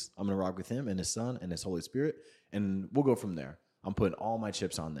things. I'm going to rock with him and his son and his Holy Spirit, and we'll go from there. I'm putting all my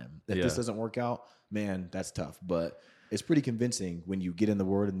chips on them. If this doesn't work out, man, that's tough. But it's pretty convincing when you get in the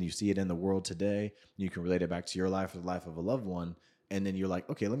word and you see it in the world today. You can relate it back to your life or the life of a loved one. And then you're like,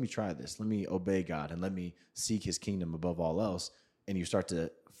 okay, let me try this. Let me obey God and let me seek his kingdom above all else. And you start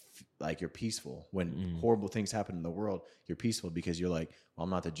to, like, you're peaceful. When horrible things happen in the world, you're peaceful because you're like, well, I'm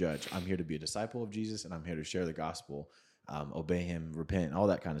not the judge. I'm here to be a disciple of Jesus, and I'm here to share the gospel, obey him, repent, all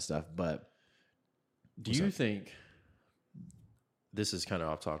that kind of stuff. But do you think, this is kind of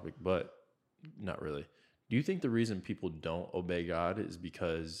off topic, but not really. Do you think the reason people don't obey God is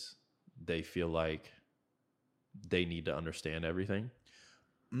because they feel like they need to understand everything?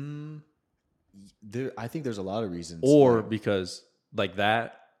 I think there's a lot of reasons. Or because like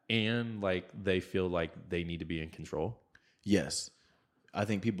that, and like they feel like they need to be in control? Yes. I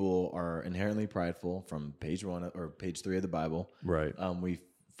think people are inherently prideful from page 1 or page 3 of the Bible. Right. We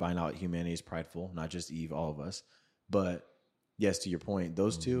find out humanity is prideful, not just Eve, all of us. But yes, to your point,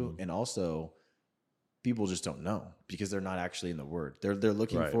 those two, and also people just don't know because they're not actually in the Word. They're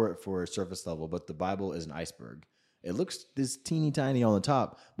looking for it for a surface level, but the Bible is an iceberg. It looks this teeny tiny on the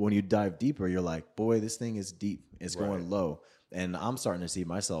top, but when you dive deeper, you're like, boy, this thing is deep. It's going low. And I'm starting to see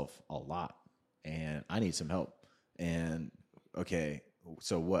myself a lot, and I need some help. And okay,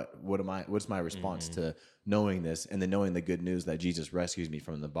 so what's my response to knowing this, and then knowing the good news that Jesus rescues me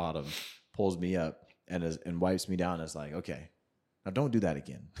from the bottom, pulls me up, and wipes me down? It's like, okay, now don't do that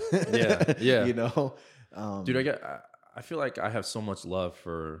again. Yeah. Dude, I feel like I have so much love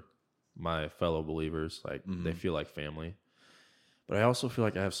for my fellow believers. Like they feel like family. But I also feel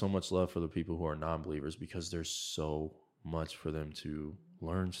like I have so much love for the people who are non-believers because there's so much for them to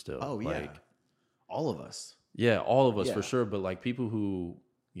learn still. Oh, yeah. Like, all of us. Yeah, all of us for sure. But like people who,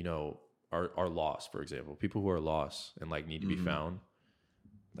 are lost, for example, people who are lost and like need to be found.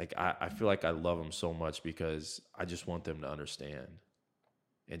 Like I feel like I love them so much because I just want them to understand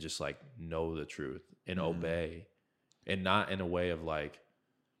and just like know the truth and obey, and not in a way of like,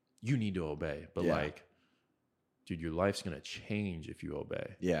 you need to obey, but like, dude, your life's going to change if you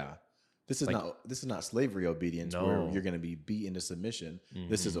obey. Yeah. This is not slavery obedience where you're going to be beat into submission.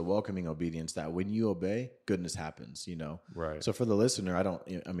 This is a welcoming obedience that when you obey, goodness happens, Right. So for the listener,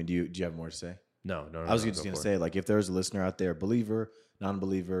 do you have more to say? No. I was just going to say, like, if there's a listener out there, believer,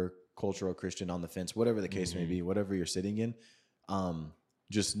 non-believer, cultural Christian, on the fence, whatever the case may be, whatever you're sitting in,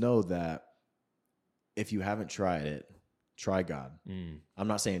 just know that if you haven't tried it, try God. I'm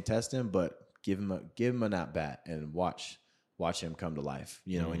not saying test him, but give him an at bat and watch him come to life,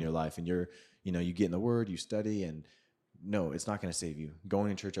 in your life. And you get in the Word, you study, and no, it's not going to save you.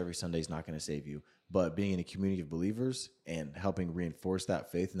 Going to church every Sunday is not going to save you. But being in a community of believers and helping reinforce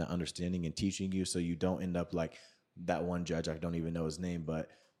that faith and that understanding and teaching you so you don't end up like that one judge, I don't even know his name, but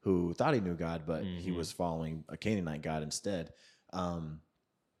who thought he knew God, but he was following a Canaanite god instead.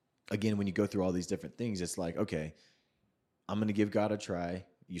 Again, when you go through all these different things, it's like, okay, I'm going to give God a try.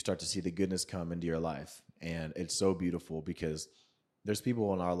 You start to see the goodness come into your life. And it's so beautiful because there's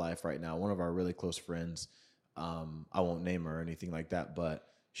people in our life right now. One of our really close friends, I won't name her or anything like that, but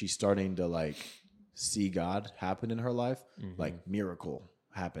she's starting to like see God happen in her life. Like miracle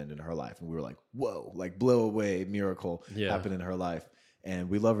happened in her life. And we were like, whoa, like blow away miracle happened in her life. And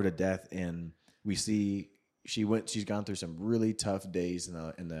we love her to death. And we see she's gone through some really tough days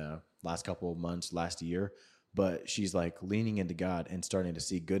in the last couple of months, last year. But she's like leaning into God and starting to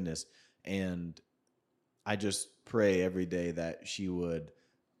see goodness. And I just pray every day that she would,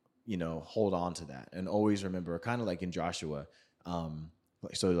 hold on to that and always remember, kind of like in Joshua.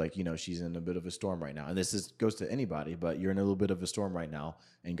 She's in a bit of a storm right now. And this goes to anybody, but you're in a little bit of a storm right now.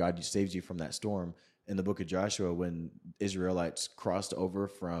 And God saves you from that storm. In the book of Joshua, when Israelites crossed over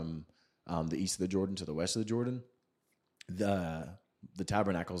from the east of the Jordan to the west of the Jordan, the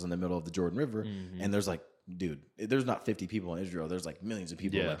tabernacle's in the middle of the Jordan River. And there's like, dude, there's not 50 people in Israel. There's like millions of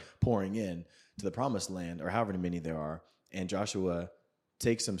people like pouring in to the promised land, or however many there are. And Joshua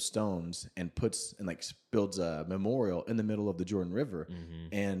takes some stones and builds a memorial in the middle of the Jordan River.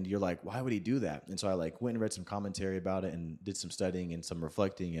 And you're like, why would he do that? And so I went and read some commentary about it and did some studying and some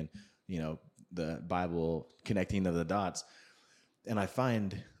reflecting and, the Bible connecting of the dots. And I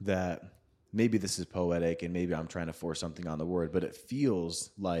find that maybe this is poetic and maybe I'm trying to force something on the word, but it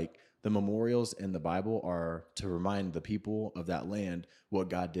feels like the memorials in the Bible are to remind the people of that land what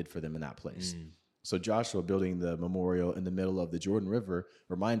God did for them in that place. So Joshua building the memorial in the middle of the Jordan River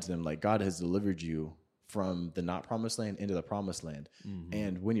reminds them like God has delivered you from the not promised land into the promised land.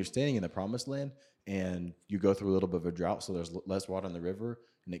 And when you're standing in the promised land and you go through a little bit of a drought, so there's less water in the river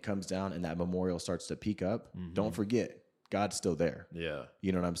and it comes down and that memorial starts to peak up, don't forget God's still there. Yeah.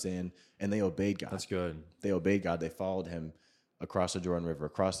 You know what I'm saying? And they obeyed God. That's good. They obeyed God. They followed him across the Jordan River,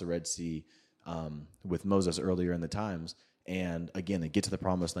 across the Red Sea, with Moses earlier in the times. And again, they get to the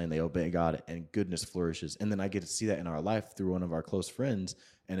promised land, they obey God, and goodness flourishes. And then I get to see that in our life through one of our close friends.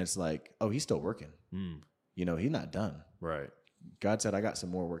 And it's like, oh, he's still working. You know, he's not done. Right. God said, I got some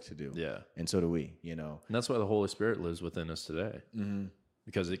more work to do. Yeah. And so do we, you know. And that's why the Holy Spirit lives within us today.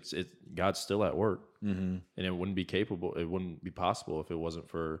 Because God's still at work. And it wouldn't be possible if it wasn't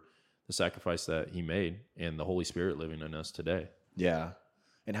for the sacrifice that he made and the Holy Spirit living in us today. Yeah.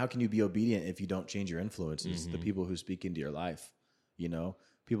 And how can you be obedient if you don't change your influences, the people who speak into your life? You know,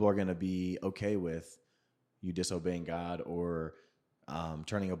 people are going to be okay with you disobeying God or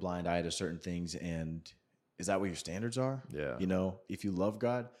turning a blind eye to certain things. And is that what your standards are? Yeah. You know, if you love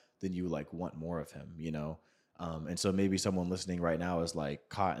God, then you like want more of him, you know? And so maybe someone listening right now is like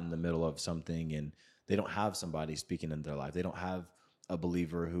caught in the middle of something and they don't have somebody speaking in their life. They don't have a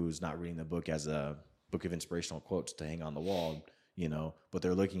believer who's not reading the book as a book of inspirational quotes to hang on the wall, you know, but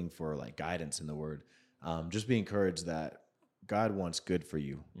they're looking for like guidance in the word. Just be encouraged that God wants good for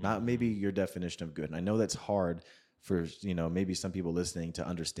you, not maybe your definition of good. And I know that's hard for, you know, maybe some people listening to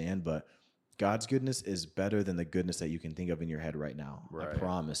understand, but God's goodness is better than the goodness that you can think of in your head right now. Right. I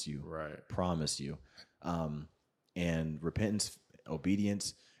promise you. Right. Promise you. And repentance,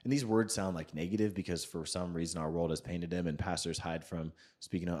 obedience, and these words sound like negative because for some reason our world has painted them and pastors hide from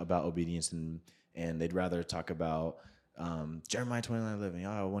speaking about obedience and they'd rather talk about Jeremiah 29:11.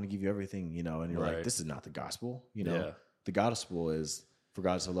 I want to give you everything, you know, and you're like, this is not the gospel. You know, the gospel is for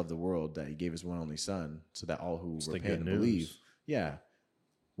God to love the world that he gave his one only son so that all who repent and believe,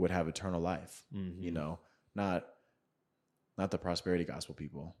 would have eternal life. You know, not the prosperity gospel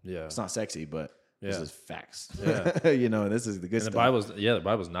people. Yeah. It's not sexy, but this is facts. Yeah. You know, this is the good stuff. The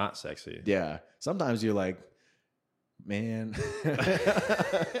Bible's not sexy. Yeah. Sometimes you're like, man,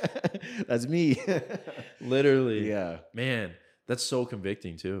 that's me. Literally. Yeah. Man, that's so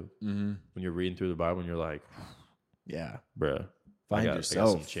convicting too. When you're reading through the Bible and you're like, yeah, bruh, I got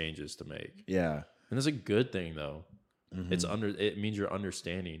some changes to make. Yeah. And it's a good thing though. It means you're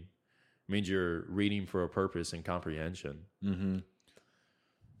understanding. It means you're reading for a purpose and comprehension.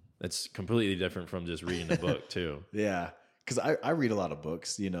 It's completely different from just reading a book too. Yeah. Cause I read a lot of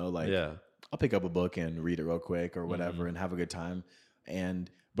books, you know, like I'll pick up a book and read it real quick or whatever and have a good time.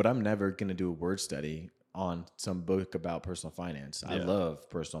 But I'm never going to do a word study on some book about personal finance. I love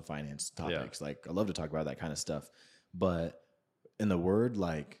personal finance topics. Like I love to talk about that kind of stuff, but in the word,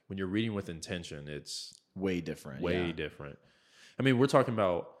 like when you're reading with intention, it's way different. Way different. I mean, we're talking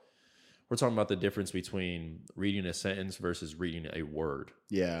about the difference between reading a sentence versus reading a word.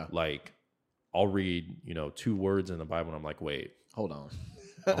 Yeah. Like I'll read, 2 words in the Bible and I'm like, wait, hold on.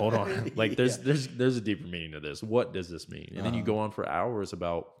 Like there's a deeper meaning to this. What does this mean? And then you go on for hours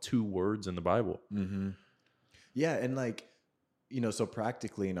about 2 words in the Bible. Yeah. And like, so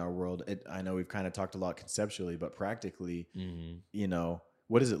practically in our world, I know we've kind of talked a lot conceptually, but practically,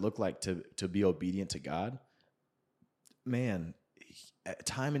 what does it look like to be obedient to God? Man,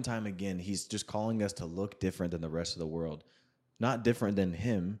 time and time again, he's just calling us to look different than the rest of the world. Not different than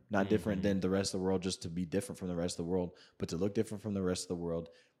him, not different than the rest of the world, just to be different from the rest of the world, but to look different from the rest of the world,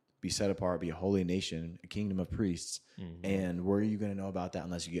 be set apart, be a holy nation, a kingdom of priests. And where are you going to know about that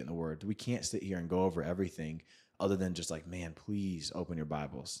unless you get in the Word? We can't sit here and go over everything other than just like, man, please open your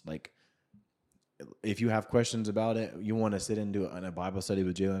Bibles. Like, if you have questions about it, you want to sit and do a Bible study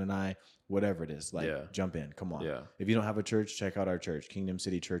with Jalen and I, whatever it is, like jump in, come on. Yeah. If you don't have a church, check out our church, Kingdom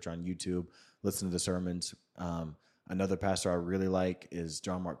City Church on YouTube, listen to the sermons. Another pastor I really like is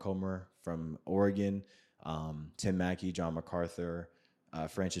John Mark Comer from Oregon, Tim Mackey, John MacArthur,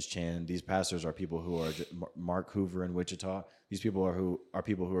 Francis Chan. These pastors are people who are Mark Hoover in Wichita. These people are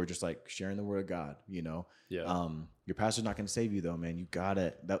people who are just like sharing the word of God, Yeah. Your pastor's not going to save you though, man. You got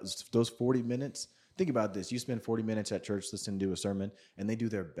it. Those 40 minutes. Think about this. You spend 40 minutes at church listening to a sermon and they do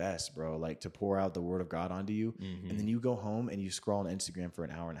their best, bro, like to pour out the word of God onto you. And then you go home and you scroll on Instagram for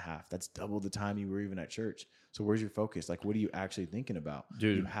an hour and a half. That's double the time you were even at church. So where's your focus? Like, what are you actually thinking about?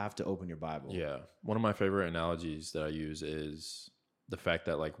 Dude, you have to open your Bible. Yeah. One of my favorite analogies that I use is the fact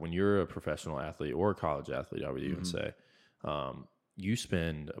that like when you're a professional athlete or a college athlete, I would even say, you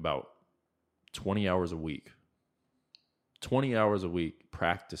spend about 20 hours a week. 20 hours a week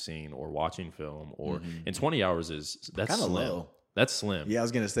practicing or watching film and 20 hours that's kind of low. That's slim. Yeah, I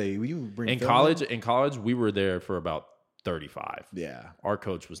was gonna say, will you bring in college? In college, we were there for about 35. Yeah, our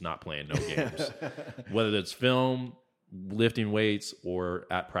coach was not playing no games, whether it's film, lifting weights, or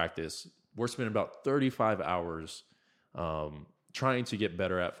at practice. We're spending about 35 hours trying to get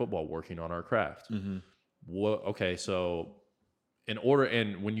better at football, working on our craft. Okay, so and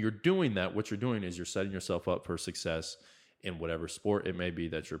when you're doing that, what you're doing is you're setting yourself up for success in whatever sport it may be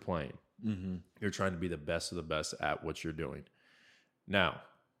that you're playing. You're trying to be the best of the best at what you're doing. Now,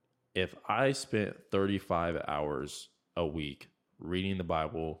 if I spent 35 hours a week reading the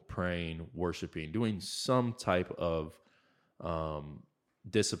Bible, praying, worshiping, doing some type of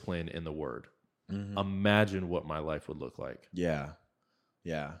discipline in the Word, imagine what my life would look like. Yeah.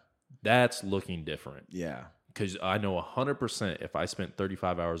 That's looking different. Yeah. Because I know 100% if I spent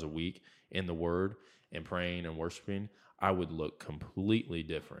 35 hours a week in the Word and praying and worshiping, I would look completely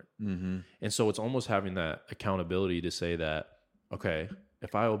different. And so it's almost having that accountability to say that, okay,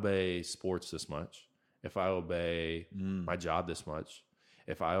 if I obey sports this much, if I obey my job this much,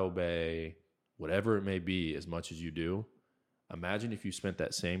 if I obey whatever it may be as much as you do, imagine if you spent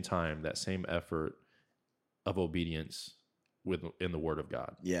that same time, that same effort of obedience in the Word of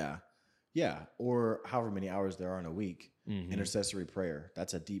God. Yeah. Or however many hours there are in a week. Intercessory prayer.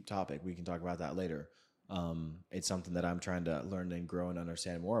 That's a deep topic. We can talk about that later. It's something that I'm trying to learn and grow and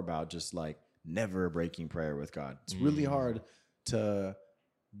understand more about, just like never breaking prayer with God. It's really hard to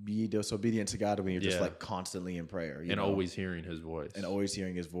be disobedient to God when you're just like constantly in prayer. You know? Always hearing his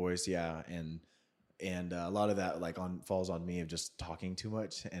voice. Yeah. And a lot of that like falls on me of just talking too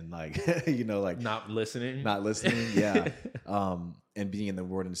much and like, like not listening. Yeah. And being in the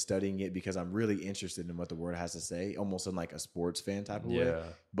Word and studying it because I'm really interested in what the Word has to say, almost in like a sports fan type of way.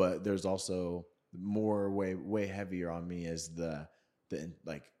 But there's also more way heavier on me is the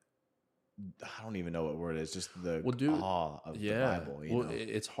like, I don't even know what word it is, just the awe of the Bible. You know?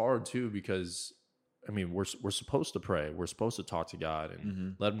 It's hard too because I mean we're supposed to pray, we're supposed to talk to God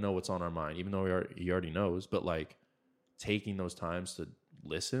and let Him know what's on our mind, even though He already knows. But like taking those times to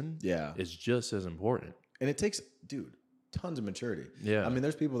listen, is just as important. And it takes, tons of maturity. Yeah, I mean,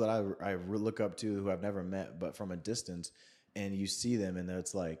 there's people that I look up to who I've never met, but from a distance, and you see them, and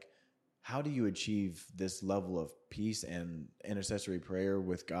it's like, how do you achieve this level of peace and intercessory prayer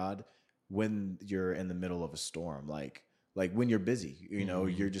with God when you're in the middle of a storm? Like when you're busy,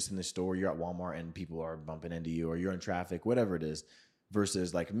 you're just in the store, you're at Walmart and people are bumping into you, or you're in traffic, whatever it is,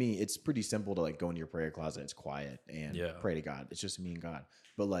 versus like me, it's pretty simple to like go in your prayer closet. It's quiet and pray to God. It's just me and God.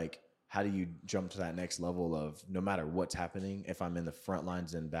 But like, how do you jump to that next level of no matter what's happening, if I'm in the front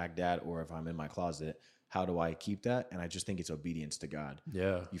lines in Baghdad or if I'm in my closet, how do I keep that? And I just think it's obedience to God.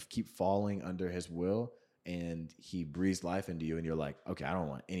 Yeah. You keep falling under His will and He breathes life into you and you're like, okay, I don't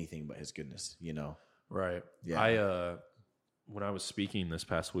want anything but His goodness, Right. Yeah. When I was speaking this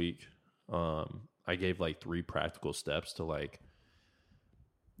past week, I gave like 3 practical steps to like,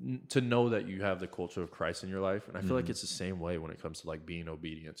 to know that you have the culture of Christ in your life. And I feel like it's the same way when it comes to like being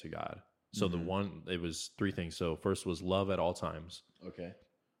obedient to God. So it was 3 things. So first was love at all times. Okay.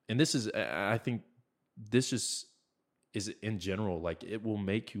 And this is, I think this just is in general, like it will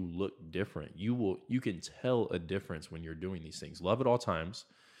make you look different. You can tell a difference when you're doing these things. Love at all times,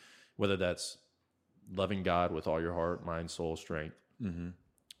 whether that's loving God with all your heart, mind, soul, strength,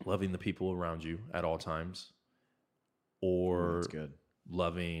 loving the people around you at all times, or that's good.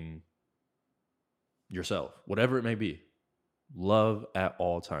 Loving yourself, whatever it may be. Love at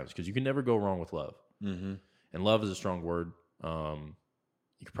all times, because you can never go wrong with love. And love is a strong word.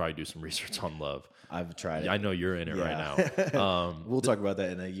 You could probably do some research on love. I've tried it. I know you're in it right now. We'll talk about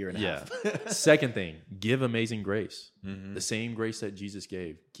that in a year and a half. Second thing, give amazing grace. The same grace that Jesus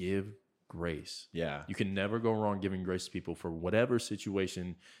gave. Give grace. Yeah. You can never go wrong giving grace to people for whatever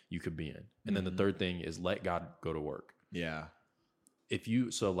situation you could be in. And then the third thing is let God go to work. Yeah.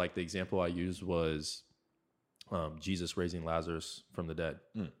 So like the example I used was Jesus raising Lazarus from the dead.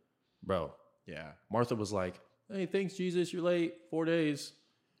 Bro. Yeah. Martha was like, hey, thanks, Jesus. You're late. 4 days.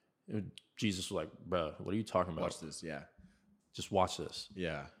 And Jesus was like, bro, what are you talking about? Watch this. Yeah. Just watch this.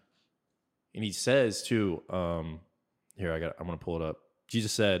 Yeah. And he says too, I'm going to pull it up.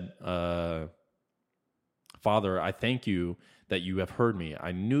 Jesus said, Father, I thank you that you have heard me.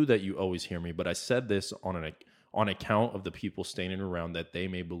 I knew that you always hear me, but I said this on account of the people standing around, that they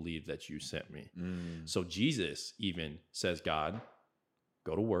may believe that you sent me. So Jesus even says, God,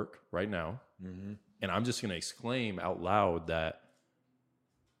 go to work right now. And I'm just going to exclaim out loud that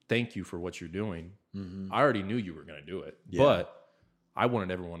thank you for what you're doing. I already knew you were going to do it, but I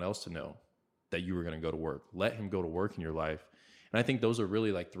wanted everyone else to know that you were going to go to work. Let Him go to work in your life. And I think those are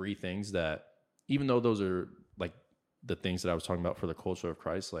really like 3 things that, even though those are like the things that I was talking about for the culture of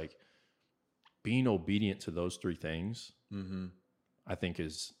Christ, like being obedient to those three things, I think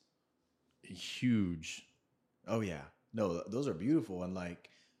is huge. Oh yeah. No, those are beautiful. And like,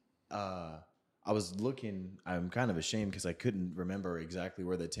 I was looking, I'm kind of ashamed because I couldn't remember exactly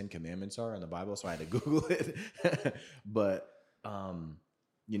where the 10 Commandments are in the Bible. So I had to Google it. But,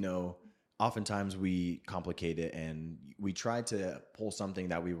 you know, oftentimes we complicate it and we try to pull something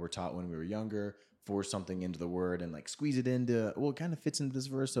that we were taught when we were younger, force something into the word and like squeeze it into, well, it kind of fits into this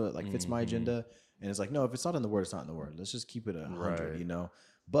verse. So it like fits my agenda. And it's like, no, if it's not in the word, it's not in the word. Let's just keep it 100, you know?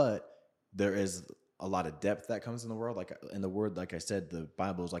 But there is a lot of depth that comes in the world. Like in the word, like I said, the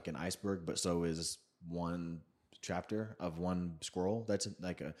Bible is like an iceberg, but so is one chapter of one scroll. That's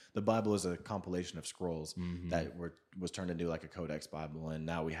like the Bible is a compilation of scrolls that was turned into like a codex Bible. And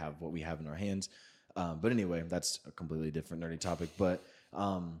now we have what we have in our hands. But anyway, that's a completely different nerdy topic. But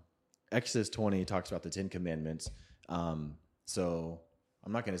Exodus 20 talks about the 10 Commandments. So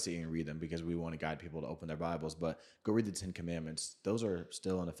I'm not going to sit here and read them because we want to guide people to open their Bibles, but go read the 10 Commandments. Those are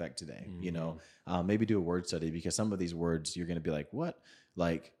still in effect today. You know, maybe do a word study because some of these words you're going to be like, what?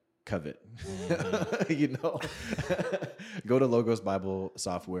 Like covet, you know, go to Logos Bible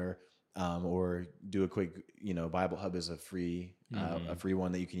software, or do a quick, you know, Bible Hub is a free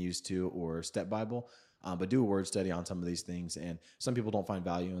one that you can use too, or Step Bible. But do a word study on some of these things. And some people don't find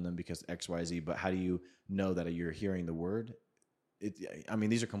value in them because X, Y, Z, but how do you know that you're hearing the word? I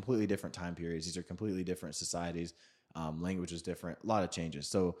mean, these are completely different time periods. These are completely different societies. Language is different. A lot of changes.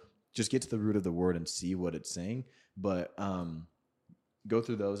 So just get to the root of the word and see what it's saying. But go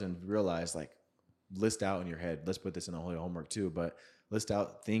through those and realize, like, list out in your head. Let's put this in the holy homework too. But list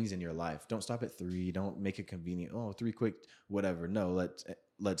out things in your life. Don't stop at 3. Don't make it convenient. Oh, 3 quick, whatever. No,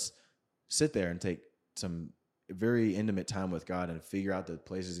 let's sit there and take some very intimate time with God and figure out the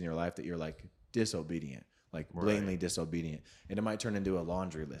places in your life that you're like disobedient. Like blatantly disobedient. And it might turn into a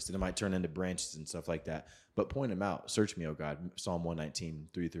laundry list. And it might turn into branches and stuff like that. But point them out. Search me, O God. Psalm 119,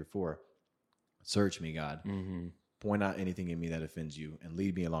 3-4. Search me, God. Point out anything in me that offends you and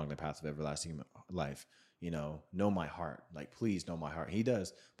lead me along the path of everlasting life. You know my heart. Like, please know my heart. He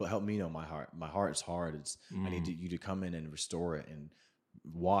does, but help me know my heart. My heart is hard. I need you to come in and restore it and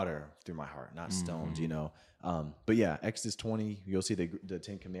water through my heart, not stones, you know? But yeah, Exodus 20, you'll see the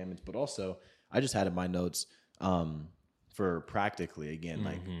 10 Commandments, but also I just had in my notes for practically, again,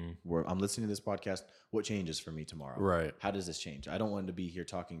 like where I'm listening to this podcast, what changes for me tomorrow? Right. How does this change? I don't want to be here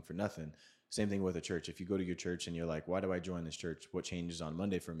talking for nothing. Same thing with a church. If you go to your church and you're like, why do I join this church? What changes on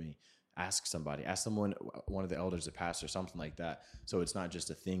Monday for me? Ask somebody. Ask someone, one of the elders, a pastor, something like that. So it's not just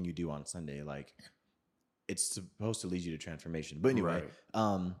a thing you do on Sunday. Like, it's supposed to lead you to transformation. But anyway,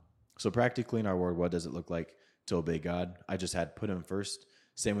 so practically in our word, what does it look like to obey God? I just had put him first,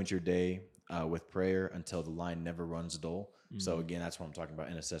 sandwich your day with prayer until the line never runs dull. So again, that's what I'm talking about,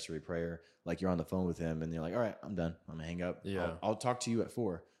 intercessory prayer. Like, you're on the phone with him and you're like, all right, I'm done. I'm gonna hang up. Yeah. I'll talk to you at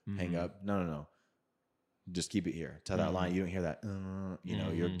 4. Hang up. No. Just keep it here. Tell that line. You don't hear that. You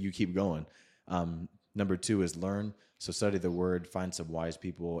know, you keep going. Number 2 is learn. So study the word, find some wise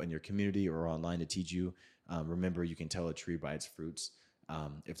people in your community or online to teach you. Remember, you can tell a tree by its fruits.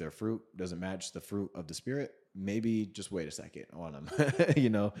 If their fruit doesn't match the fruit of the Spirit, maybe just wait a second on them. You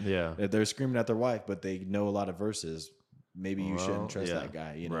know, if they're screaming at their wife, but they know a lot of verses, maybe you shouldn't trust that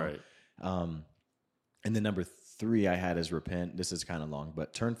guy, you know? Right. And then number 3 I had is repent. This is kind of long,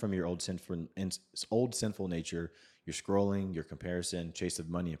 but turn from your old sinful nature, your scrolling, your comparison, chase of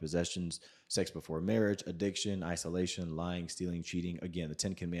money and possessions, sex before marriage, addiction, isolation, lying, stealing, cheating. Again, the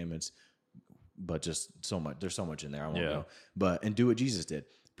 10 Commandments, but just so much. There's so much in there. I won't go. And do what Jesus did.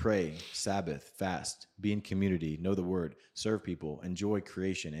 Pray, Sabbath, fast, be in community, know the word, serve people, enjoy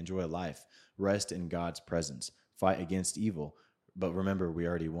creation, enjoy life, rest in God's presence, fight against evil. But remember, we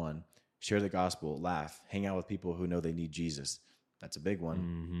already won. Share the gospel, laugh, hang out with people who know they need Jesus. That's a big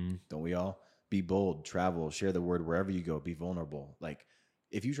one. Don't we all? Be bold, travel, share the word wherever you go, be vulnerable. Like,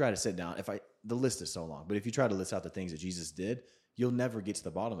 if you try to sit down, the list is so long, but if you try to list out the things that Jesus did, you'll never get to the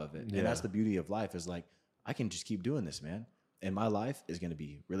bottom of it. And that's the beauty of life, is like, I can just keep doing this, man. And my life is going to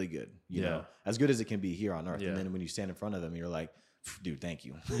be really good, you know, as good as it can be here on earth. And then when you stand in front of them, you're like, dude, thank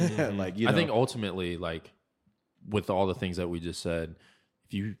you. Like, you know, I think ultimately, like, with all the things that we just said,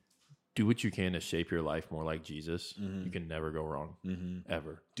 if you do what you can to shape your life more like Jesus, you can never go wrong,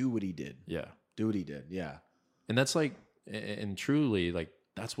 ever. Do what he did. Yeah. Do what he did. Yeah. And that's like, and truly, like,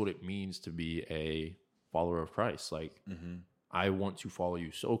 that's what it means to be a follower of Christ. Like, I want to follow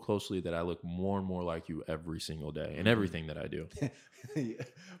you so closely that I look more and more like you every single day in everything that I do.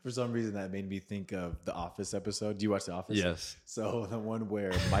 For some reason, that made me think of the Office episode. Do you watch The Office? Yes. So the one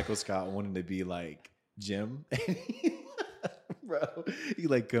where Michael Scott wanted to be like Jim. Bro, he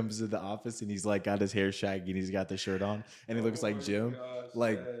like comes to the office and he's like got his hair shaggy and he's got the shirt on and he looks like Jim.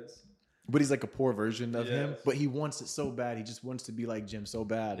 Like, but he's like a poor version of him. But he wants it so bad. He just wants to be like Jim so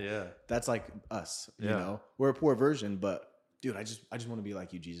bad. Yeah. That's like us, you know? We're a poor version, but dude, I just want to be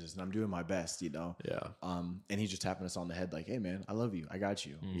like you, Jesus, and I'm doing my best, you know? Yeah. And he's just tapping us on the head like, hey, man, I love you. I got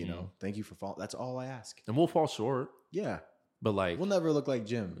you, you know? Thank you for falling. That's all I ask. And we'll fall short. Yeah. But like. We'll never look like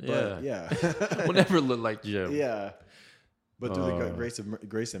Jim. But yeah. We'll never look like Jim. Yeah. But through the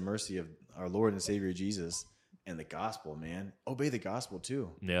grace and mercy of our Lord and Savior Jesus and the gospel, man, obey the gospel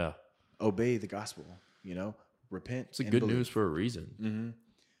too. Yeah. Obey the gospel, you know? Repent. It's a good news for a reason. Mm-hmm.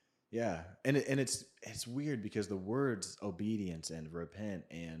 Yeah, and it's weird because the words obedience and repent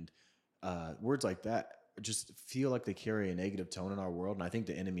and words like that just feel like they carry a negative tone in our world, and I think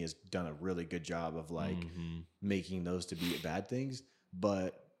the enemy has done a really good job of like making those to be bad things.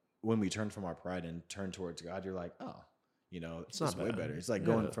 But when we turn from our pride and turn towards God, you're like, oh, you know, it's way better. It's like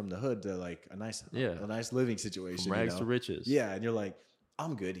going from the hood to like a nice living situation, from rags to riches. Yeah, and you're like,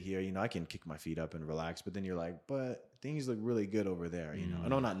 I'm good here, you know, I can kick my feet up and relax. But then you're like, but things look really good over there, you know.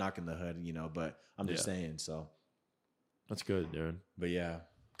 And I'm not knocking the hood, you know, but I'm just saying. So that's good, dude. But yeah,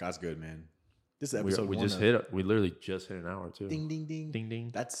 God's good, man. This episode we literally just hit an hour too. Ding ding ding ding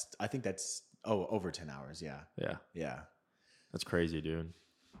ding. I think that's over 10 hours. Yeah. That's crazy, dude.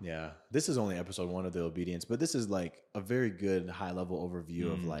 Yeah, this is only episode 1 of the obedience, but this is like a very good high level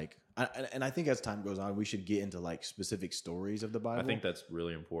overview of like, and I think as time goes on, we should get into like specific stories of the Bible. I think that's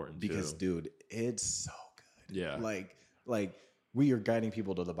really important because, dude, it's so good. Yeah, like we are guiding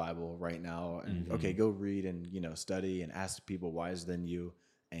people to the Bible right now, and okay, go read and study and ask people wiser than you,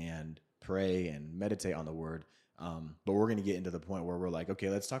 and pray and meditate on the Word. But we're gonna get into the point where we're like, okay,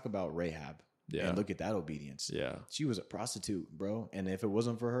 let's talk about Rahab. Yeah. And look at that obedience. Yeah. She was a prostitute, bro. And if it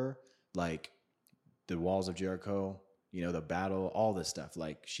wasn't for her, like the walls of Jericho, the battle, all this stuff,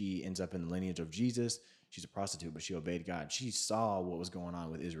 like she ends up in the lineage of Jesus. She's a prostitute, but she obeyed God. She saw what was going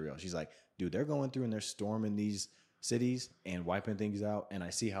on with Israel. She's like, dude, they're going through and they're storming these cities and wiping things out. And I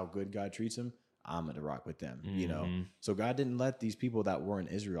see how good God treats them. I'm going to rock with them, So God didn't let these people that were in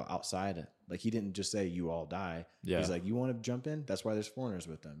Israel outside, like he didn't just say, you all die. Yeah. He's like, you want to jump in? That's why there's foreigners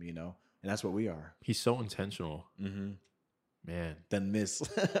with them, And that's what we are. He's so intentional. Man. Doesn't miss.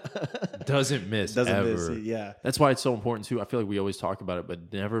 Doesn't miss ever. Yeah. That's why it's so important too. I feel like we always talk about it,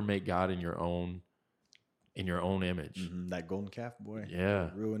 but never make God in your own image. That golden calf, boy. Yeah.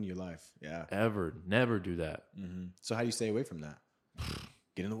 Ruin your life. Yeah. Ever. Never do that. So how do you stay away from that?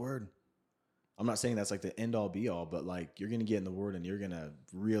 Get in the Word. I'm not saying that's like the end all be all, but like you're going to get in the Word and you're going to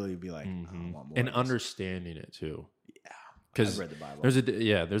really be like, I want more. And understanding it too. Yeah. Because read the Bible.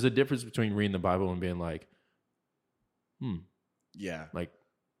 There's a difference between reading the Bible and being like, yeah, like,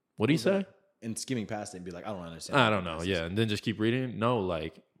 what did he say? And skimming past it and be like, I don't understand. I don't know. Yeah, and then just keep reading. No,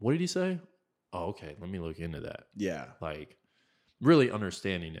 like, what did he say? Oh, okay. Let me look into that. Yeah, like, really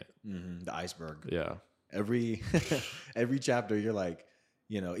understanding it. The iceberg. Yeah. Every chapter, you're like,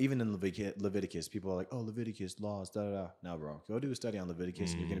 even in Leviticus, people are like, oh, Leviticus laws, da da da. No, bro, go do a study on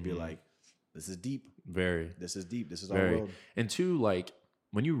Leviticus, and you're gonna be like, this is deep. Very. This is deep. This is our world. And two, like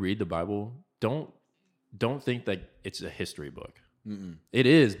when you read the Bible, don't think that it's a history book. It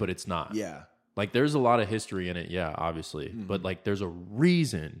is, but it's not. Yeah. Like there's a lot of history in it. Yeah, obviously, but like there's a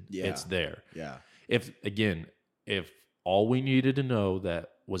reason it's there. Yeah. If all we needed to know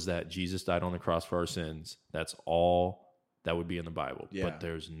was that Jesus died on the cross for our sins, that's all that would be in the Bible. Yeah. But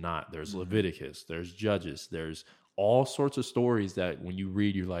there's not. There's Leviticus. There's Judges. There's all sorts of stories that when you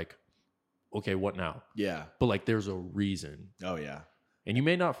read, you're like, okay, what now? Yeah. But like there's a reason. Oh, yeah. And you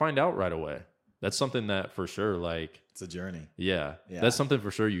may not find out right away. That's something that for sure, like... It's a journey. Yeah. That's something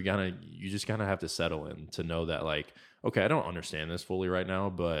for sure you just kind of have to settle in to know that like, okay, I don't understand this fully right now,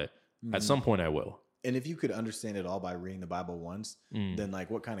 but at some point I will. And if you could understand it all by reading the Bible once, then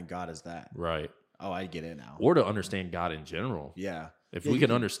like what kind of God is that? Right. Oh, I get it now. Or to understand God in general. Yeah. If we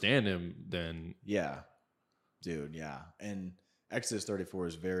can understand him, then... Yeah. Dude, yeah. And Exodus 34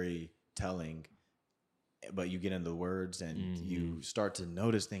 is very... telling, but you get into the words and you start to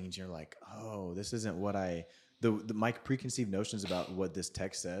notice things. You're like, oh, this isn't what my preconceived notions about what this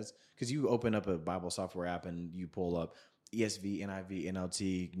text says. Because you open up a Bible software app and you pull up ESV, NIV,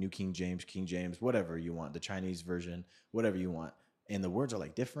 NLT, New King James, whatever you want, the Chinese version, whatever you want, and the words are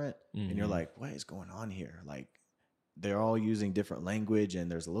like different, and you're like, what is going on here? Like they're all using different language, and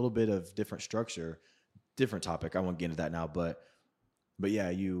there's a little bit of different structure. Different topic. I won't get into that now, but yeah,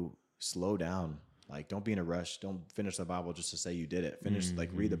 you. Slow down. Like, don't be in a rush. Don't finish the Bible just to say you did it. Finish,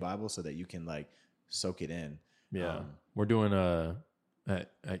 like, read the Bible so that you can, like, soak it in. Yeah. We're doing at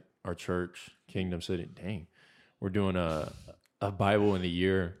our church, Kingdom City. Dang. We're doing a Bible in a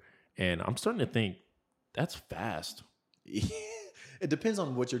year, and I'm starting to think that's fast. It depends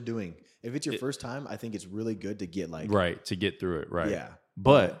on what you're doing. If it's your first time, I think it's really good to get like to get through it. Right. Yeah.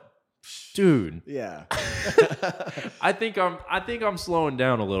 But dude, yeah. I think I'm slowing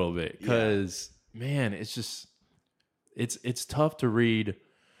down a little bit because man, it's just it's tough to read.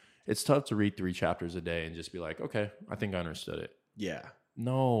 It's tough to read 3 chapters a day and just be like, okay, I think I understood it. Yeah.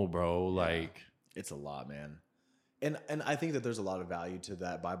 No, bro. Yeah. Like it's a lot, man. And I think that there's a lot of value to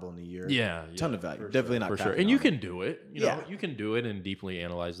that Bible in a year. Yeah. Ton of value. Definitely not for sure. And you can do it. You know, you can do it and deeply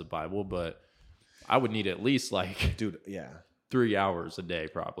analyze the Bible, but I would need at least like 3 hours a day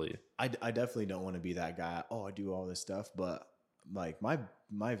probably. I definitely don't want to be that guy. Oh, I do all this stuff, but like my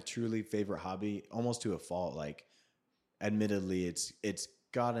truly favorite hobby, almost to a fault, like admittedly it's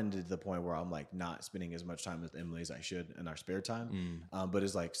gotten to the point where I'm like not spending as much time with Emily as I should in our spare time. But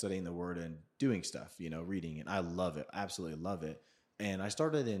it's like studying the word and doing stuff, you know, reading, and I love it. Absolutely love it. And I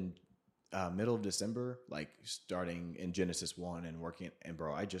started in middle of December, like starting in Genesis 1 and working. And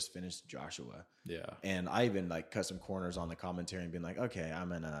bro, I just finished Joshua. Yeah. And I even like cut some corners on the commentary and being like, okay, I'm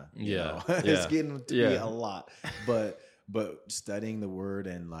gonna, you know, it's getting to be a lot, but studying the word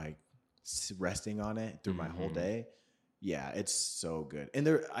and like resting on it through my whole day. Yeah, it's so good. And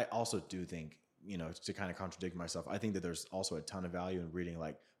I also do think, you know, to kind of contradict myself, I think that there's also a ton of value in reading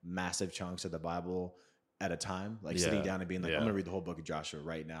like massive chunks of the Bible at a time, like sitting down and being like, I'm going to read the whole book of Joshua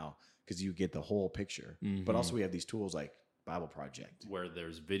right now, because you get the whole picture. But also we have these tools like Bible Project, where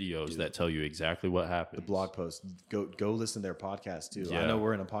there's videos that tell you exactly what happened. The blog posts, go listen to their podcast too. Yeah. I know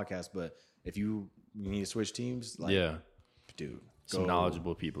we're in a podcast, but if you need to switch teams, like, dude, some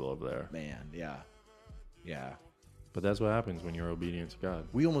knowledgeable people over there, man. Yeah. But that's what happens when you're obedient to God.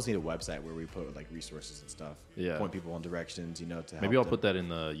 We almost need a website where we put like resources and stuff. Yeah. Point people in directions, you know, to help. Maybe I'll put that in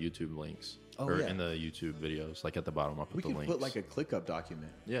the YouTube links. In the YouTube videos. Like at the bottom, I'll put the links. We could put like a ClickUp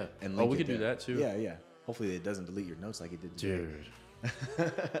document. Yeah. And we could do that too. Yeah. Hopefully it doesn't delete your notes like it did today.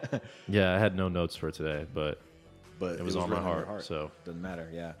 Dude. Yeah, I had no notes for today, but it was on my heart. So doesn't matter.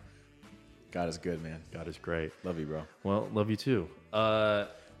 Yeah. God is good, man. God is great. Love you, bro. Well, love you too.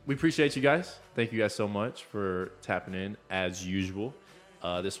 We appreciate you guys. Thank you guys so much for tapping in as usual.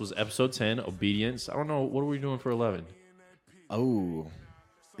 This was episode 10, Obedience. I don't know. What are we doing for 11? Oh,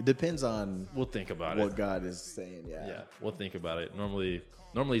 it depends on we'll think about what God is saying. Yeah, we'll think about it.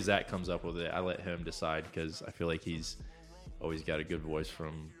 Normally Zach comes up with it. I let him decide because I feel like he's always got a good voice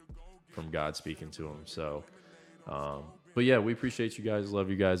from God speaking to him. So, but yeah, we appreciate you guys.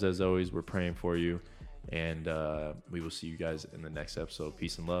 Love you guys as always. We're praying for you. And we will see you guys in the next episode.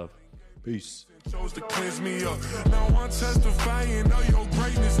 Peace and love. Peace. Chose to cleanse me up. Now